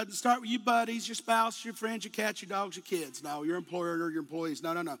 Doesn't start with your buddies, your spouse, your friends, your cats, your dogs, your kids. No, your employer or your employees.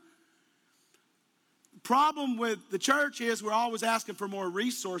 No. The problem with the church is we're always asking for more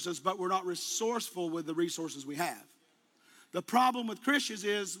resources, but we're not resourceful with the resources we have. The problem with Christians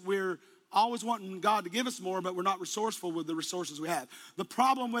is we're always wanting God to give us more, but we're not resourceful with the resources we have. The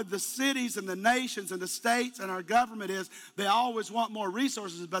problem with the cities and the nations and the states and our government is they always want more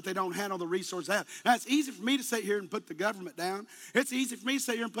resources, but they don't handle the resources they have. Now, it's easy for me to sit here and put the government down. It's easy for me to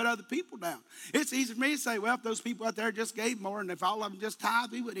sit here and put other people down. It's easy for me to say, well, if those people out there just gave more and if all of them just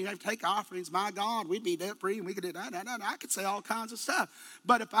tithed, we wouldn't even have to take offerings. My God, we'd be debt free and we could do that. I could say all kinds of stuff.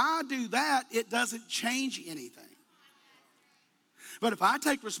 But if I do that, it doesn't change anything. But if I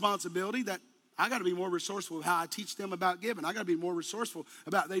take responsibility that I got to be more resourceful with how I teach them about giving. I got to be more resourceful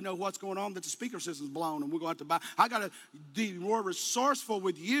about they know what's going on, that the speaker system's blown and we're going to have to buy. I got to be more resourceful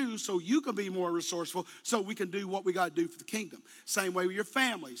with you so you can be more resourceful so we can do what we got to do for the kingdom. Same way with your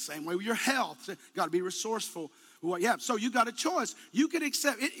family, same way with your health. Got to be resourceful with what you have. So you got a choice. You can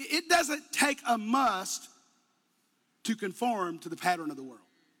accept. It doesn't take a must to conform to the pattern of the world.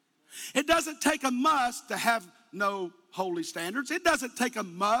 It doesn't take a must to have no holy standards. It doesn't take a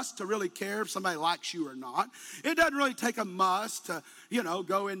must to really care if somebody likes you or not. It doesn't really take a must to,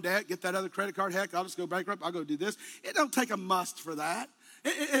 go in debt, get that other credit card. Heck, I'll just go bankrupt. I'll go do this. It don't take a must for that.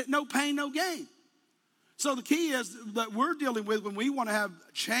 No pain, no gain. So the key is that we're dealing with when we want to have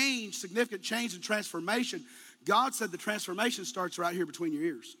change, significant change and transformation. God said the transformation starts right here between your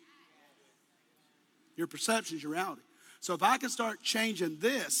ears. Your perception is your reality. So if I can start changing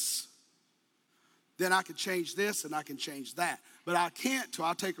this, then I can change this and I can change that. But I can't till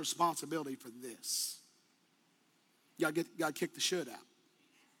I take responsibility for this. Got to kick the should out.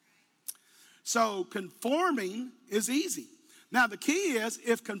 So conforming is easy. Now the key is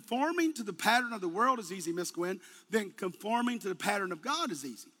if conforming to the pattern of the world is easy, Miss Gwen, then conforming to the pattern of God is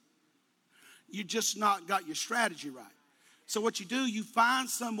easy. You just not got your strategy right. So what you do, you find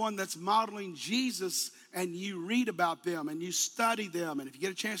someone that's modeling Jesus and you read about them and you study them. And if you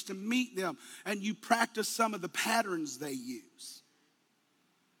get a chance to meet them and you practice some of the patterns they use.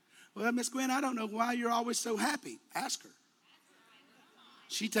 Well, Miss Gwen, I don't know why you're always so happy. Ask her.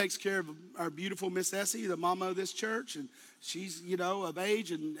 She takes care of our beautiful Miss Essie, the mama of this church. And she's, of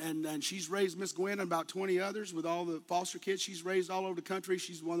age and she's raised Miss Gwen and about 20 others with all the foster kids she's raised all over the country.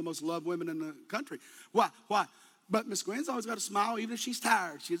 She's one of the most loved women in the country. Why? But Miss Gwen's always got a smile, even if she's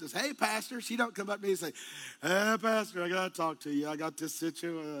tired. She says, hey, Pastor. She don't come up to me and say, hey, Pastor, I got to talk to you. I got this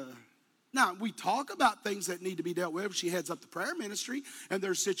situation. Now, we talk about things that need to be dealt with. She heads up the prayer ministry, and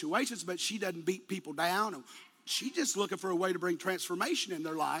there's situations, but she doesn't beat people down. She's just looking for a way to bring transformation in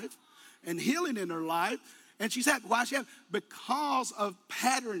their life and healing in their life. And she's happy. Why is she happy? Because of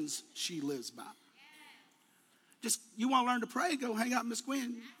patterns she lives by. Just, you want to learn to pray, go hang out with Miss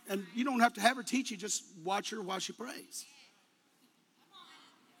Gwen. And you don't have to have her teach you, just watch her while she prays.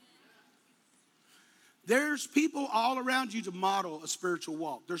 There's people all around you to model a spiritual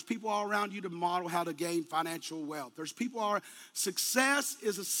walk. There's people all around you to model how to gain financial wealth. There's people all around. Success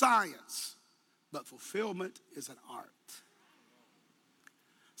is a science, but fulfillment is an art.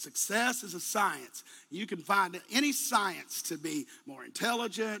 Success is a science. You can find any science to be more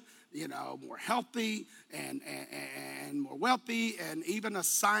intelligent, more healthy and more wealthy, and even a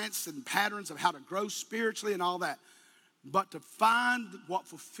science and patterns of how to grow spiritually and all that. But to find what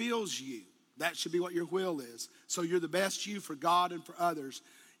fulfills you, that should be what your will is. So you're the best you for God and for others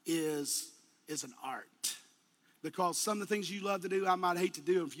is an art. Because some of the things you love to do, I might hate to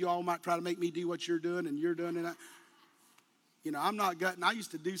do. If you all might try to make me do what you're doing and you're doing it. I'm not gutting. I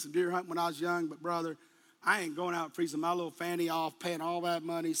used to do some deer hunting when I was young, but brother, I ain't going out freezing my little fanny off, paying all that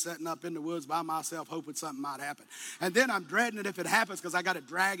money, setting up in the woods by myself, hoping something might happen. And then I'm dreading it if it happens because I got to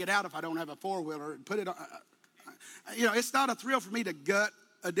drag it out if I don't have a four-wheeler and put it on. It's not a thrill for me to gut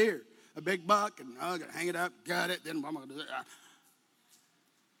a deer, a big buck, and I'm going to hang it up, gut it, then I'm going to do it.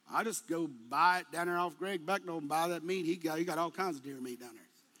 I just go buy it down there off Greg Becknell and buy that meat. He got all kinds of deer meat down there.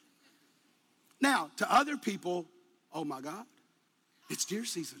 Now, to other people, oh my God, it's deer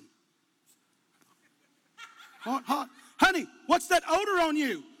season. Hot. Honey, what's that odor on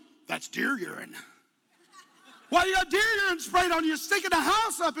you? That's deer urine. Why you got deer urine sprayed on you? It's stinking the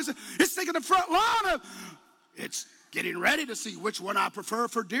house up. It's stinking the front lawn up. It's getting ready to see which one I prefer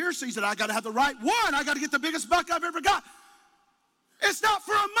for deer season. I got to have the right one. I got to get the biggest buck I've ever got. It's not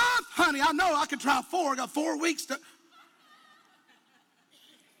for a month, honey. I know I can try 4. I got 4 weeks to.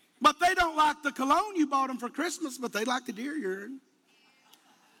 But they don't like the cologne you bought them for Christmas, but they like the deer urine.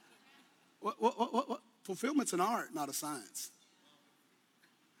 What? Fulfillment's an art, not a science.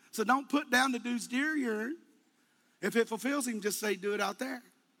 So don't put down the dude's deer urine. If it fulfills him, just say, do it out there.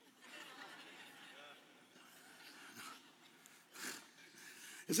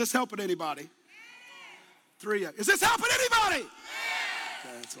 Is this helping anybody? 3. Is this helping anybody?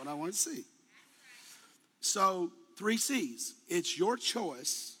 That's what I want to see. So 3 C's. It's your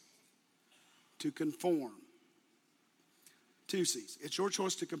choice to conform. 2 C's. It's your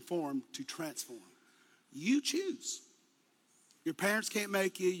choice to conform, to transform. You choose. Your parents can't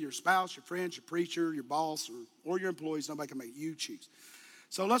make you, your spouse, your friends, your preacher, your boss, or your employees, nobody can make you. You choose.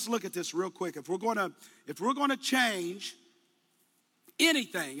 So let's look at this real quick. If we're going to change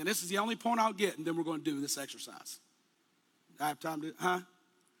anything, and this is the only point I'll get, and then we're going to do this exercise. I have time to,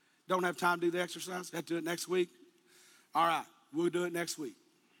 Don't have time to do the exercise? Have to do it next week? All right, we'll do it next week.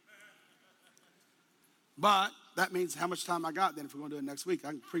 But that means how much time I got then if we're going to do it next week. I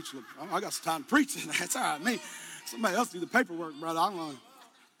can preach a little. I got some time to preach it. That's all right. Me, somebody else do the paperwork, brother.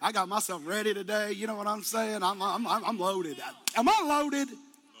 I got myself ready today. You know what I'm saying? I'm loaded. Am I loaded?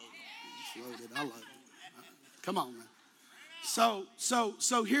 Loaded. I love it. Come on, man. So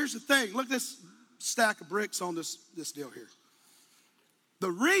here's the thing. Look at this stack of bricks on this deal here.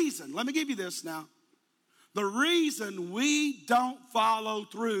 The reason, let me give you this now. The reason we don't follow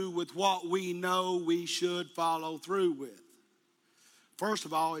through with what we know we should follow through with. First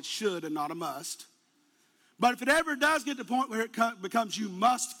of all, it should and not a must. But if it ever does get to the point where it becomes you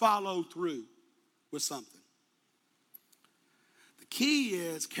must follow through with something, the key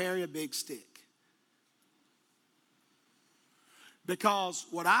is carry a big stick. Because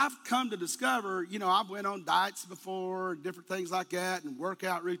what I've come to discover, I've went on diets before, different things like that, and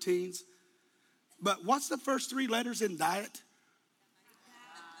workout routines. But what's the first 3 letters in diet?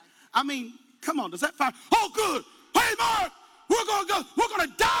 I mean, come on, does that fire? Oh, good. Hey, Mark, we're going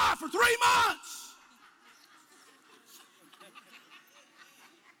to die for 3 months.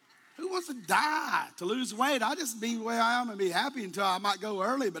 Who wants to die to lose weight? I'll just be the way I am and be happy until I might go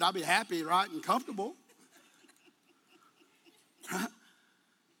early, but I'll be happy, right, and comfortable. Right?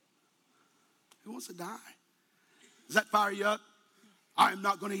 Who wants to die? Does that fire you up? I am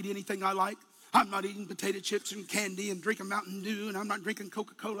not going to eat anything I like. I'm not eating potato chips and candy and drinking Mountain Dew, and I'm not drinking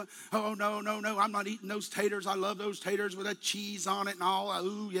Coca-Cola. Oh, no. I'm not eating those taters. I love those taters with that cheese on it and all.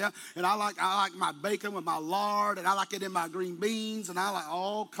 Ooh, yeah. And I like my bacon with my lard, and I like it in my green beans, and I like,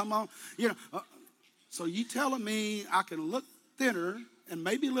 oh, come on. So you telling me I can look thinner and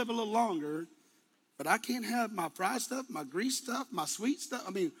maybe live a little longer, But I can't have my fried stuff, my grease stuff, my sweet stuff.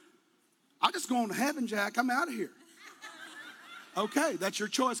 I mean, I just go on to heaven, Jack. I'm out of here. Okay, that's your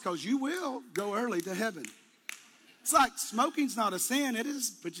choice because you will go early to heaven. It's like smoking's not a sin. It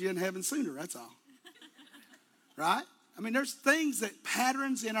is put you in heaven sooner, that's all. Right? I mean, there's things that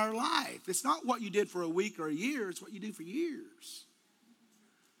patterns in our life. It's not what you did for a week or a year. It's what you do for years.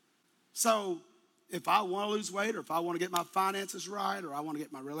 So if I want to lose weight or if I want to get my finances right or I want to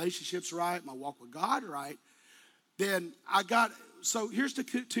get my relationships right, my walk with God right, then so here's the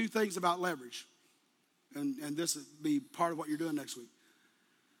two things about leverage. And this will be part of what you're doing next week.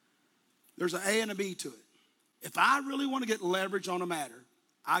 There's an A and a B to it. If I really want to get leverage on a matter,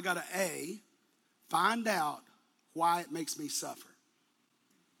 I got to A, find out why it makes me suffer.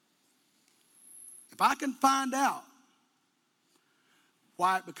 If I can find out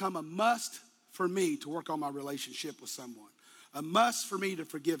why it become a must for me to work on my relationship with someone, a must for me to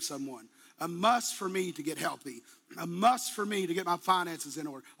forgive someone, a must for me to get healthy, a must for me to get my finances in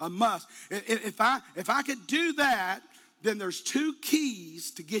order, a must. If I could do that, then there's two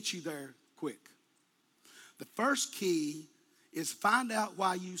keys to get you there quick. The first key is find out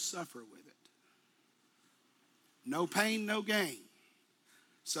why you suffer with it. No pain, no gain.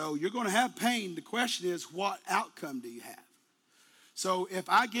 So you're going to have pain. The question is, what outcome do you have? So if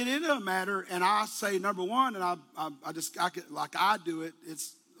I get into a matter and I say, number one, and like I do it,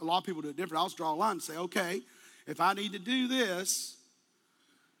 it's a lot of people do it different. I'll just draw a line and say, okay, if I need to do this,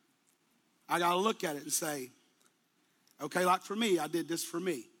 I got to look at it and say, okay, like for me, I did this for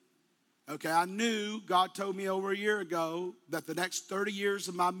me. Okay, I knew God told me over a year ago that the next 30 years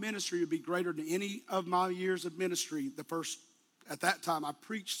of my ministry would be greater than any of my years of ministry. At that time, I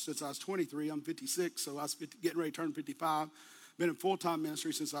preached since I was 23. I'm 56, so I was getting ready to turn 55. Been in full-time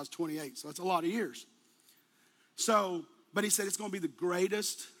ministry since I was 28, so that's a lot of years. So, but he said it's going to be the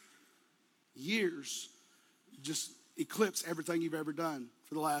greatest years, just eclipse everything you've ever done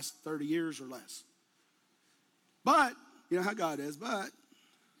for the last 30 years or less. But, you know how God is, but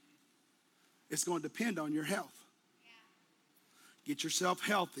it's going to depend on your health. Get yourself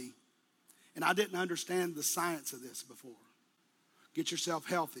healthy. And I didn't understand the science of this before. Get yourself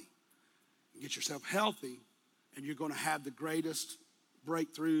healthy. Get yourself healthy, and you're going to have the greatest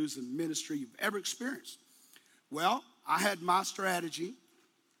breakthroughs in ministry you've ever experienced. Well, I had my strategy,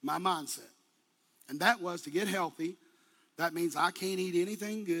 my mindset. And that was to get healthy. That means I can't eat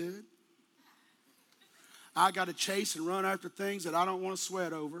anything good. I got to chase and run after things that I don't want to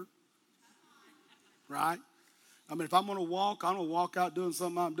sweat over. Right? I mean, if I'm going to walk, I'm going to walk out doing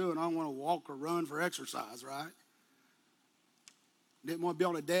something I'm doing. I don't want to walk or run for exercise, right? Didn't want to be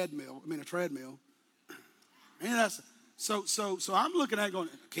on a treadmill. And so I'm looking at it going,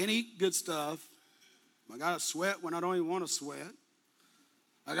 can't eat good stuff. I got to sweat when I don't even want to sweat.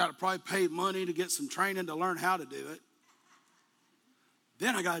 I got to probably pay money to get some training to learn how to do it.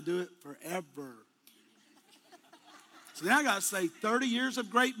 Then I got to do it forever. So then I got to say 30 years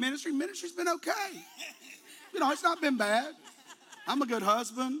of great ministry. Ministry's been okay. You know, it's not been bad. I'm a good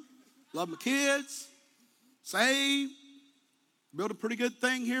husband. Love my kids. Saved. Built a pretty good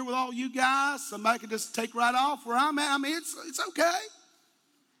thing here with all you guys. Somebody can just take right off where I'm at. I mean, it's okay.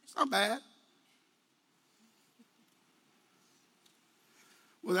 It's not bad.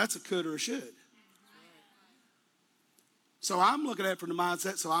 Well, that's a could or a should. So I'm looking at it from the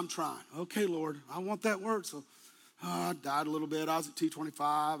mindset, so I'm trying. Okay, Lord, I want that word. So I died a little bit. I was at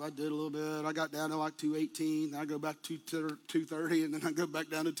 225. I did a little bit. I got down to like 218. Then I go back to 230, and then I go back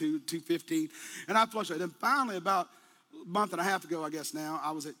down to 215. And I fluctuated. Then finally, about a month and a half ago, I guess now,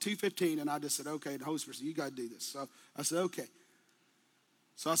 I was at 215, and I just said, okay, the Holy Spirit said, you got to do this. So I said, okay.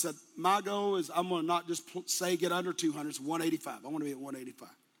 So I said, my goal is I'm going to not just say get under 200. It's 185. I want to be at 185.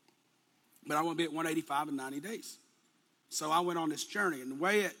 But I want to be at 185 in 90 days. So I went on this journey, and the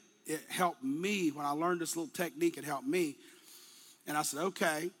way it helped me, when I learned this little technique, it helped me. And I said,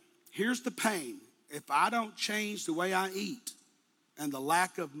 okay, here's the pain. If I don't change the way I eat and the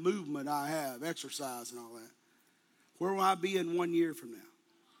lack of movement I have, exercise and all that, where will I be in 1 year from now?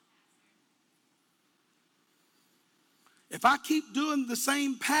 If I keep doing the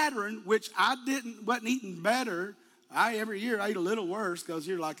same pattern, which I wasn't eating better, every year I eat a little worse because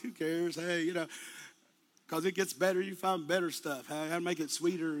you're like, who cares? Hey, you know. Because it gets better, you find better stuff. How to make it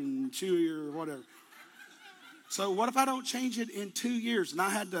sweeter and chewier or whatever. So what if I don't change it in 2 years? And I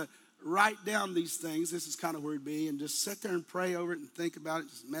had to write down these things. This is kind of where it'd be. And just sit there and pray over it and think about it.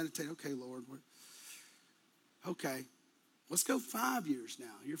 Just meditate. Okay, Lord. Okay. Let's go 5 years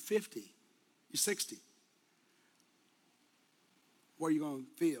now. You're 50. You're 60. What are you going to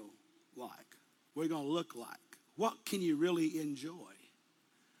feel like? What are you going to look like? What can you really enjoy?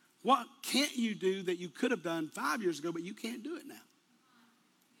 What can't you do that you could have done 5 years ago, but you can't do it now?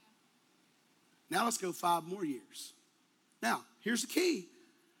 Now let's go 5 more years. Now, here's the key.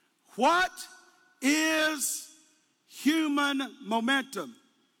 What is human momentum?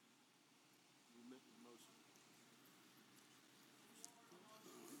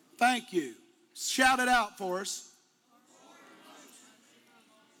 Thank you. Shout it out for us.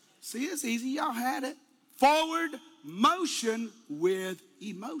 See, it's easy. Y'all had it. Forward motion with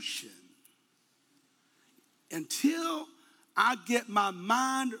emotion. Until I get my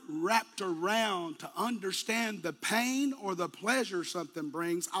mind wrapped around to understand the pain or the pleasure something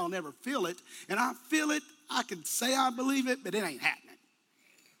brings, I'll never feel it. And I feel it, I can say I believe it, but it ain't happening.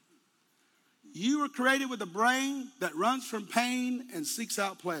 You were created with a brain that runs from pain and seeks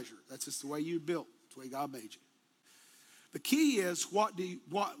out pleasure. That's just the way you're built. That's the way God made you. The key is what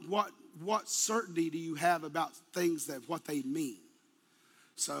certainty do you have about things that what they mean?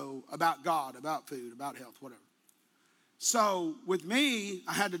 So about God, about food, about health, whatever. So with me,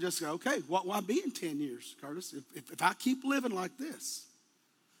 I had to just go, okay, what will I be in 10 years, Curtis? If I keep living like this,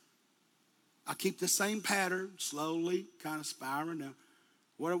 I keep the same pattern, slowly kind of spiraling down.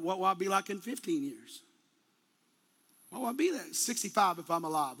 What will I be like in 15 years? What will I be there? 65 if I'm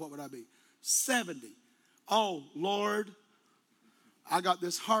alive, what would I be? 70. Oh, Lord, I got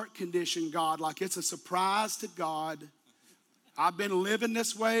this heart condition, God, like it's a surprise to God. I've been living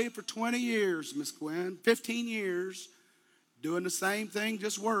this way for 20 years, Miss Gwen, 15 years, doing the same thing,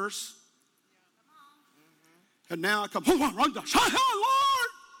 just worse. And now I come, oh, Lord,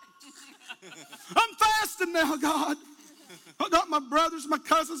 I'm fasting now, God. I got my brothers, my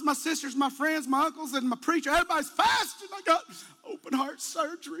cousins, my sisters, my friends, my uncles, and my preacher. Everybody's fasting. I got open heart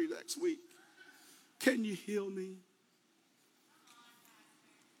surgery next week. Can you heal me?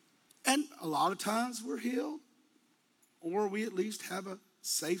 And a lot of times we're healed, or we at least have a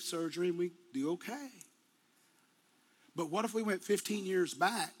safe surgery and we do okay. But what if we went 15 years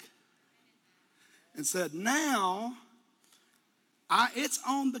back and said, now it's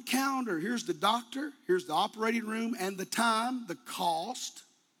on the calendar. Here's the doctor, here's the operating room, and the time, the cost,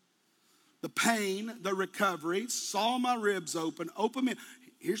 the pain, the recovery, saw my ribs open me.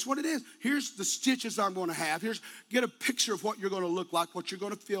 Here's what it is. Here's the stitches I'm going to have. Get a picture of what you're going to look like, what you're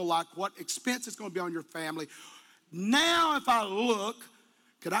going to feel like, what expense is going to be on your family. Now, if I look,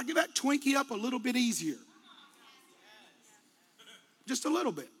 could I give that Twinkie up a little bit easier? Just a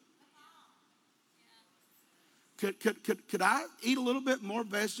little bit. Could I eat a little bit more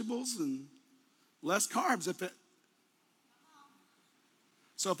vegetables and less carbs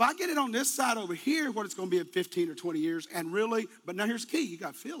So if I get it on this side over here, what it's going to be in 15 or 20 years, and really, but now here's the key, you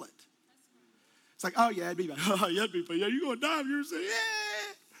got to feel it. It's like, oh yeah, it'd be like, oh yeah, it'd be fun. Yeah, you're going to die if you're saying,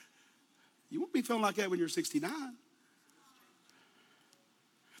 yeah. You won't be feeling like that when you're 69.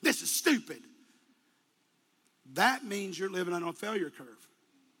 This is stupid. That means you're living on a failure curve.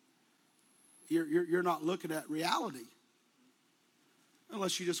 You're not looking at reality.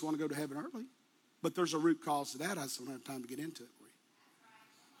 Unless you just want to go to heaven early. But there's a root cause to that. I just don't have time to get into it for you.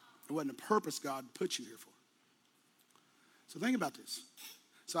 It wasn't a purpose God put you here for. So think about this.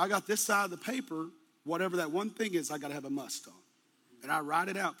 So I got this side of the paper, whatever that one thing is, I got to have a must on. And I write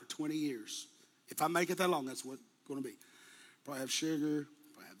it out for 20 years. If I make it that long, that's what it's going to be. Probably have sugar,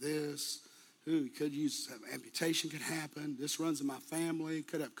 probably have this. Ooh, could use amputation could happen. This runs in my family.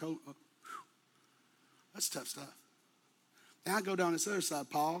 Could have that's tough stuff. Now I go down this other side,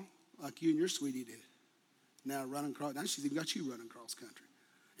 Paul, like you and your sweetie did. Now running across. Now she's even got you running cross country,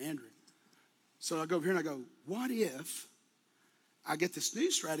 Andrew. So I go over here and I go, what if I get this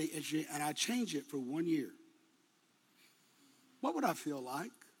new strategy and I change it for 1 year? What would I feel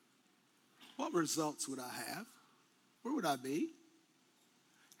like? What results would I have? Where would I be?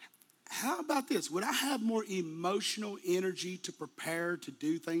 How about this? Would I have more emotional energy to prepare to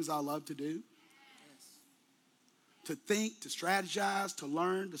do things I love to do? To think, to strategize, to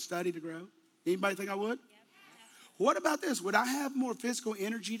learn, to study, to grow? Anybody think I would? What about this? Would I have more physical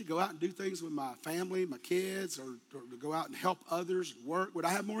energy to go out and do things with my family, my kids, or to go out and help others and work? Would I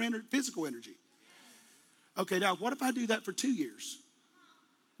have more physical energy? Okay, now what if I do that for 2 years?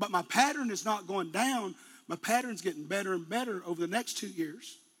 But my pattern is not going down. My pattern's getting better and better over the next 2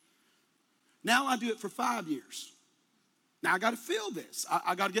 years. Now I do it for 5 years. Now I got to feel this.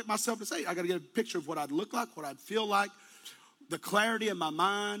 I got to get myself to say, I got to get a picture of what I'd look like, what I'd feel like, the clarity in my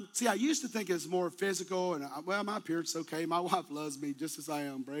mind. See, I used to think it's more physical, and well, my appearance is okay. My wife loves me just as I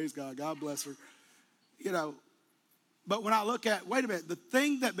am. Praise God. God bless her. You know, but when I look at, wait a minute, the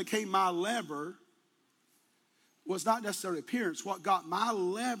thing that became my lever was not necessarily appearance. What got my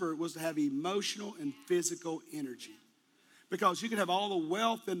lever was to have emotional and physical energy. Because you can have all the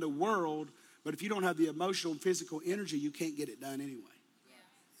wealth in the world, but if you don't have the emotional and physical energy, you can't get it done anyway. Yeah,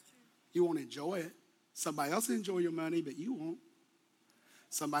 you won't enjoy it. Somebody else will enjoy your money, but you won't.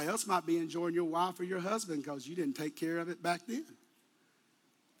 Somebody else might be enjoying your wife or your husband because you didn't take care of it back then.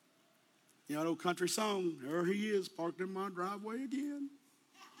 You know, an old country song, there he is, parked in my driveway again.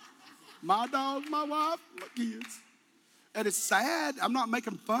 My dog, my wife, my kids. And it's sad. I'm not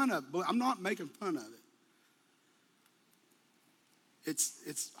making fun of it. I'm not making fun of it.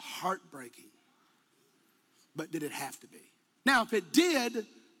 It's heartbreaking. But did it have to be? Now, if it did,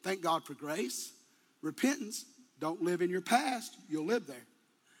 thank God for grace. Repentance. Don't live in your past. You'll live there.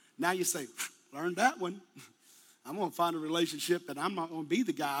 Now you say, learned that one. I'm going to find a relationship that I'm not going to be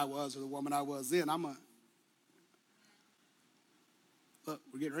the guy I was or the woman I was then. Look,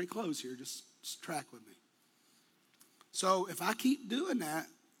 we're getting ready to close here. Just track with me. So if I keep doing that,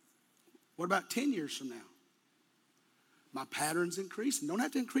 what about 10 years from now? My pattern's increasing. Don't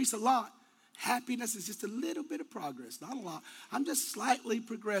have to increase a lot. Happiness is just a little bit of progress, not a lot. I'm just slightly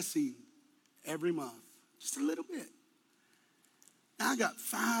progressing every month, just a little bit. Now I got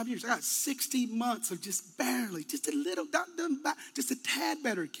 5 years. I got 60 months of just barely, just a little, just a tad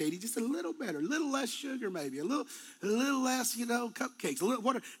better, Katie, just a little better, a little less sugar maybe, a little less, cupcakes, a little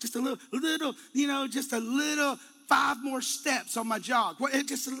water, just a little, just a little 5 more steps on my jog.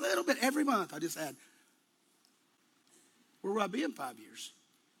 Just a little bit every month I just add. Where will I be in 5 years?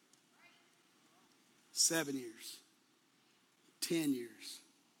 7 years, 10 years,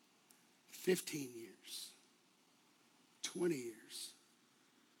 15 years, 20 years.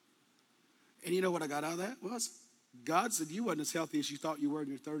 And you know what I got out of that was? God said you wasn't as healthy as you thought you were in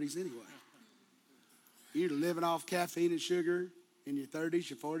your 30s anyway. You're living off caffeine and sugar in your 30s,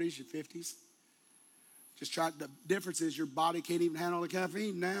 your 40s, your 50s. The difference is your body can't even handle the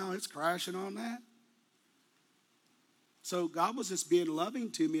caffeine now. It's crashing on that. So God was just being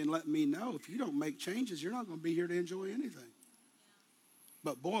loving to me and letting me know if you don't make changes, you're not going to be here to enjoy anything.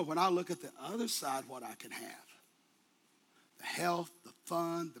 But boy, when I look at the other side, what I can have, the health, the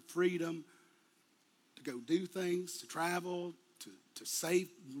fun, the freedom, to go do things, to travel, to save,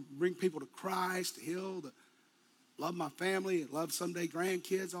 bring people to Christ, to heal, to love my family, love someday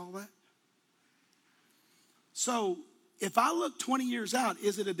grandkids, all that. So if I look 20 years out,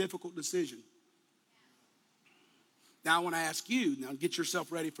 is it a difficult decision? Now I want to ask you, now get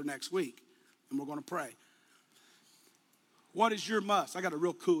yourself ready for next week, and we're going to pray. What is your must? I got a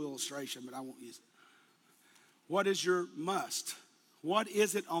real cool illustration, but I won't use it. What is your must? What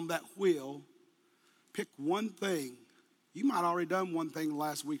is it on that wheel? Pick one thing. You might have already done one thing the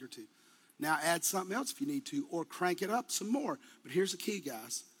last week or two. Now add something else if you need to, or crank it up some more. But here's the key,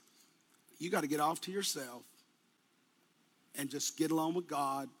 guys. You got to get off to yourself and just get along with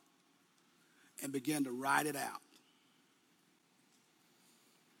God and begin to write it out.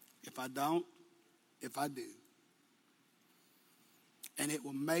 If I don't, if I do. And it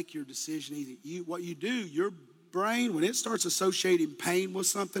will make your decision easy. What you do, your brain, when it starts associating pain with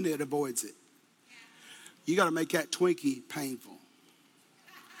something, it avoids it. You got to make that Twinkie painful.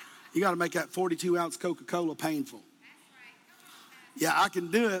 You got to make that 42-ounce Coca-Cola painful. Yeah, I can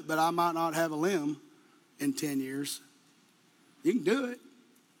do it, but I might not have a limb in 10 years. You can do it.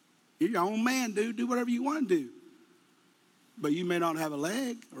 You're your own man, dude. Do whatever you want to do. But you may not have a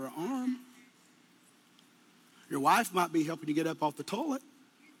leg or an arm. Your wife might be helping you get up off the toilet.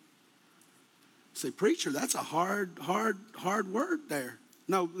 Say, preacher, that's a hard word there.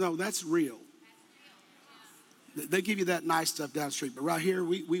 No, that's real. They give you that nice stuff down the street, but right here,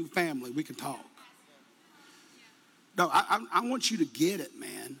 we family, we can talk. No, I want you to get it,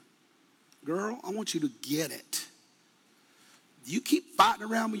 man. Girl, I want you to get it. You keep fighting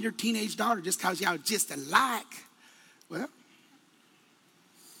around with your teenage daughter just because y'all just alike. Well,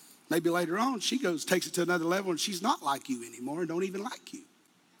 maybe later on she takes it to another level and she's not like you anymore and don't even like you.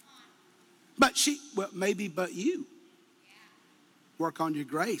 But but you. Work on your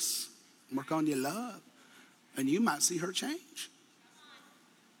grace. Work on your love. And you might see her change.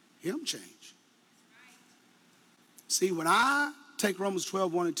 Him change. See, when I take Romans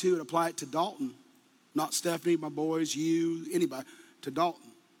 12, 1 and 2 and apply it to Dalton, not Stephanie, my boys, you, anybody, to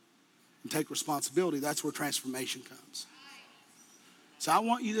Dalton, and take responsibility, that's where transformation comes. So I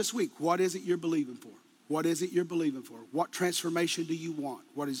want you this week, what is it you're believing for? What is it you're believing for? What transformation do you want?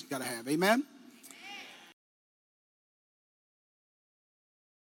 What is it got to have? Amen?